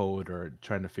breaking the code, or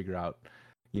trying to figure out,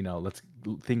 let's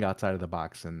think outside of the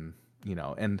box, and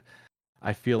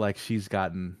I feel like she's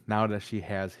gotten, now that she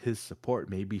has his support,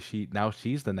 maybe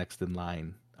she's the next in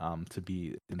line, to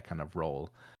be in that kind of role,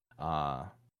 uh,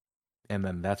 and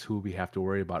then that's who we have to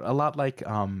worry about. A lot like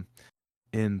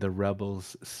in the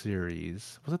Rebels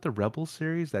series. Was it the Rebels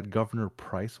series that Governor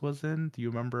Price was in? Do you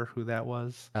remember who that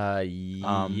was? He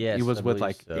Yes, I was with believe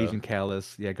like so. Agent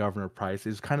Callus, yeah, Governor Price.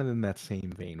 It's kind of in that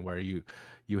same vein, where you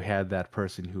had that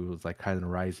person who was like kind of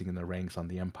rising in the ranks on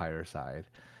the Empire side.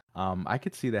 I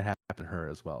could see that happen to her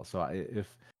as well. So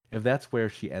if that's where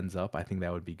she ends up, I think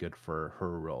that would be good for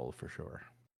her role for sure.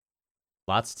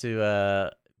 Lots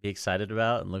to be excited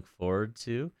about and look forward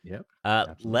to. Yep,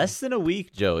 absolutely. Less than a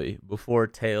week, Joey, before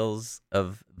Tales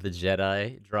of the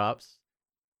Jedi drops.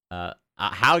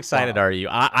 How excited Wow. are you?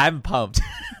 I'm pumped.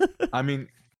 I mean,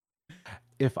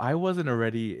 if I wasn't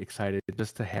already excited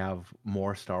just to have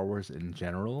more Star Wars in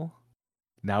general,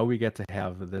 now we get to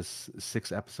have this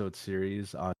 6-episode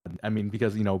series on. I mean,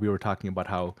 because we were talking about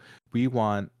how we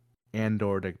want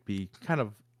Andor to be kind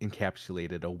of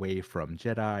encapsulated away from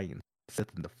Jedi and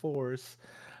Sith and the Force,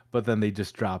 but then they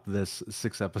just drop this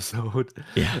 6-episode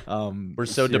Yeah. We're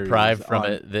so series deprived from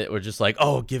on. it that we're just like,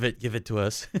 oh, give it to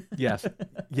us. Yes,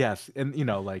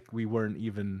 and like we weren't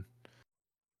even.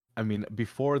 I mean,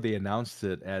 before they announced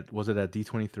it was it at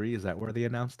D23? Is that where they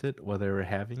announced it? Where they were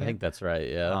having I it? think that's right.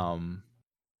 Yeah.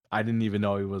 I didn't even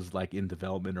know it was like in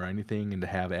development or anything, and to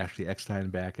have Ashley Eckstein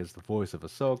back as the voice of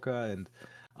Ahsoka and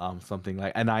something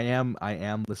like. And I am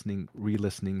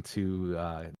re-listening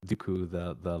to Dooku,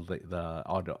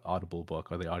 the audible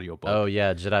book or the audio book. Oh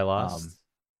yeah, Jedi Lost.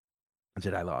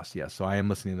 Jedi Lost, yeah. So I am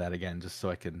listening to that again just so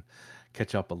I can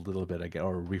catch up a little bit again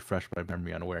or refresh my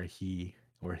memory on where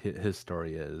his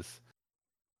story is.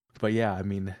 But yeah, I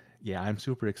mean, yeah, I'm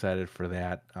super excited for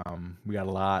that. We got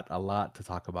a lot to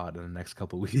talk about in the next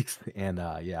couple weeks, and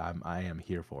yeah, I am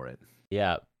here for it.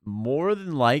 Yeah, more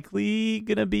than likely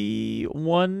gonna be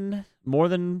more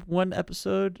than one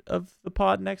episode of the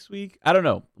pod next week. I don't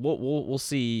know. We'll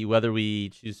see whether we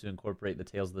choose to incorporate the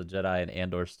Tales of the Jedi and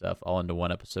Andor stuff all into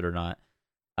one episode or not.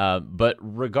 But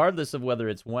regardless of whether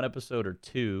it's one episode or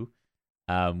two,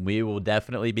 we will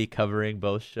definitely be covering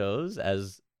both shows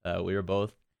as we are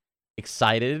both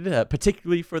excited,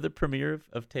 particularly for the premiere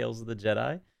of Tales of the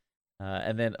Jedi.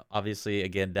 And then obviously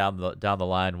again down the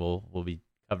line we'll be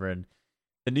covering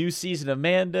the new season of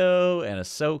Mando and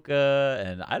Ahsoka,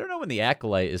 and I don't know when the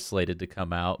Acolyte is slated to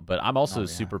come out, but I'm also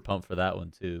super pumped for that one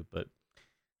too. But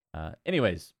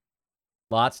anyways,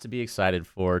 lots to be excited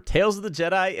for. Tales of the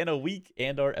Jedi in a week,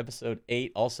 Andor episode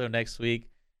 8 also next week.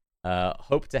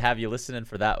 Hope to have you listening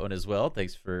for that one as well.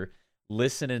 Thanks for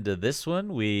listening to this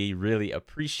one. We really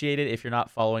appreciate it. If you're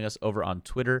not following us over on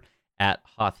Twitter at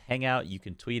Hoth Hangout, you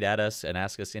can tweet at us and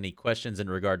ask us any questions in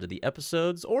regard to the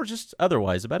episodes or just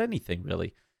otherwise about anything,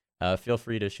 really. Feel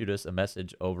free to shoot us a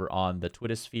message over on the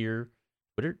Twitter sphere.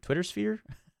 Twitter sphere?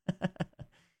 We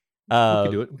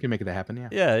can do it. We can make it happen,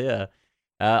 yeah. Yeah.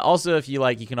 Also, if you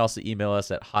like, you can also email us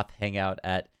at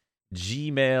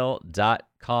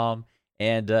hothhangout@gmail.com.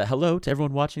 And hello to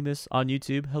everyone watching this on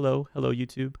YouTube. Hello,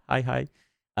 YouTube. Hi.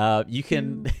 You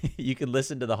can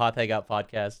listen to the Hoth Hangout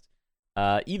podcast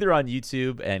either on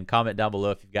YouTube and comment down below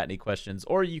if you've got any questions,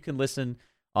 or you can listen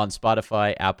on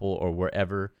Spotify, Apple, or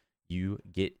wherever you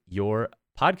get your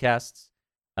podcasts.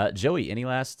 Joey, any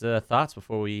last thoughts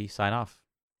before we sign off?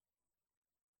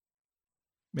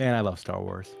 Man, I love Star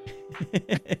Wars.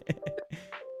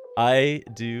 I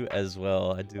do as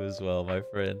well, my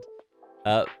friend.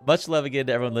 Much love again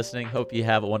to everyone listening. Hope you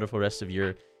have a wonderful rest of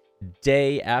your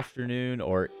day, afternoon,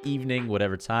 or evening,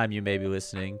 whatever time you may be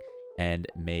listening. And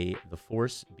may the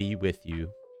Force be with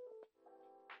you.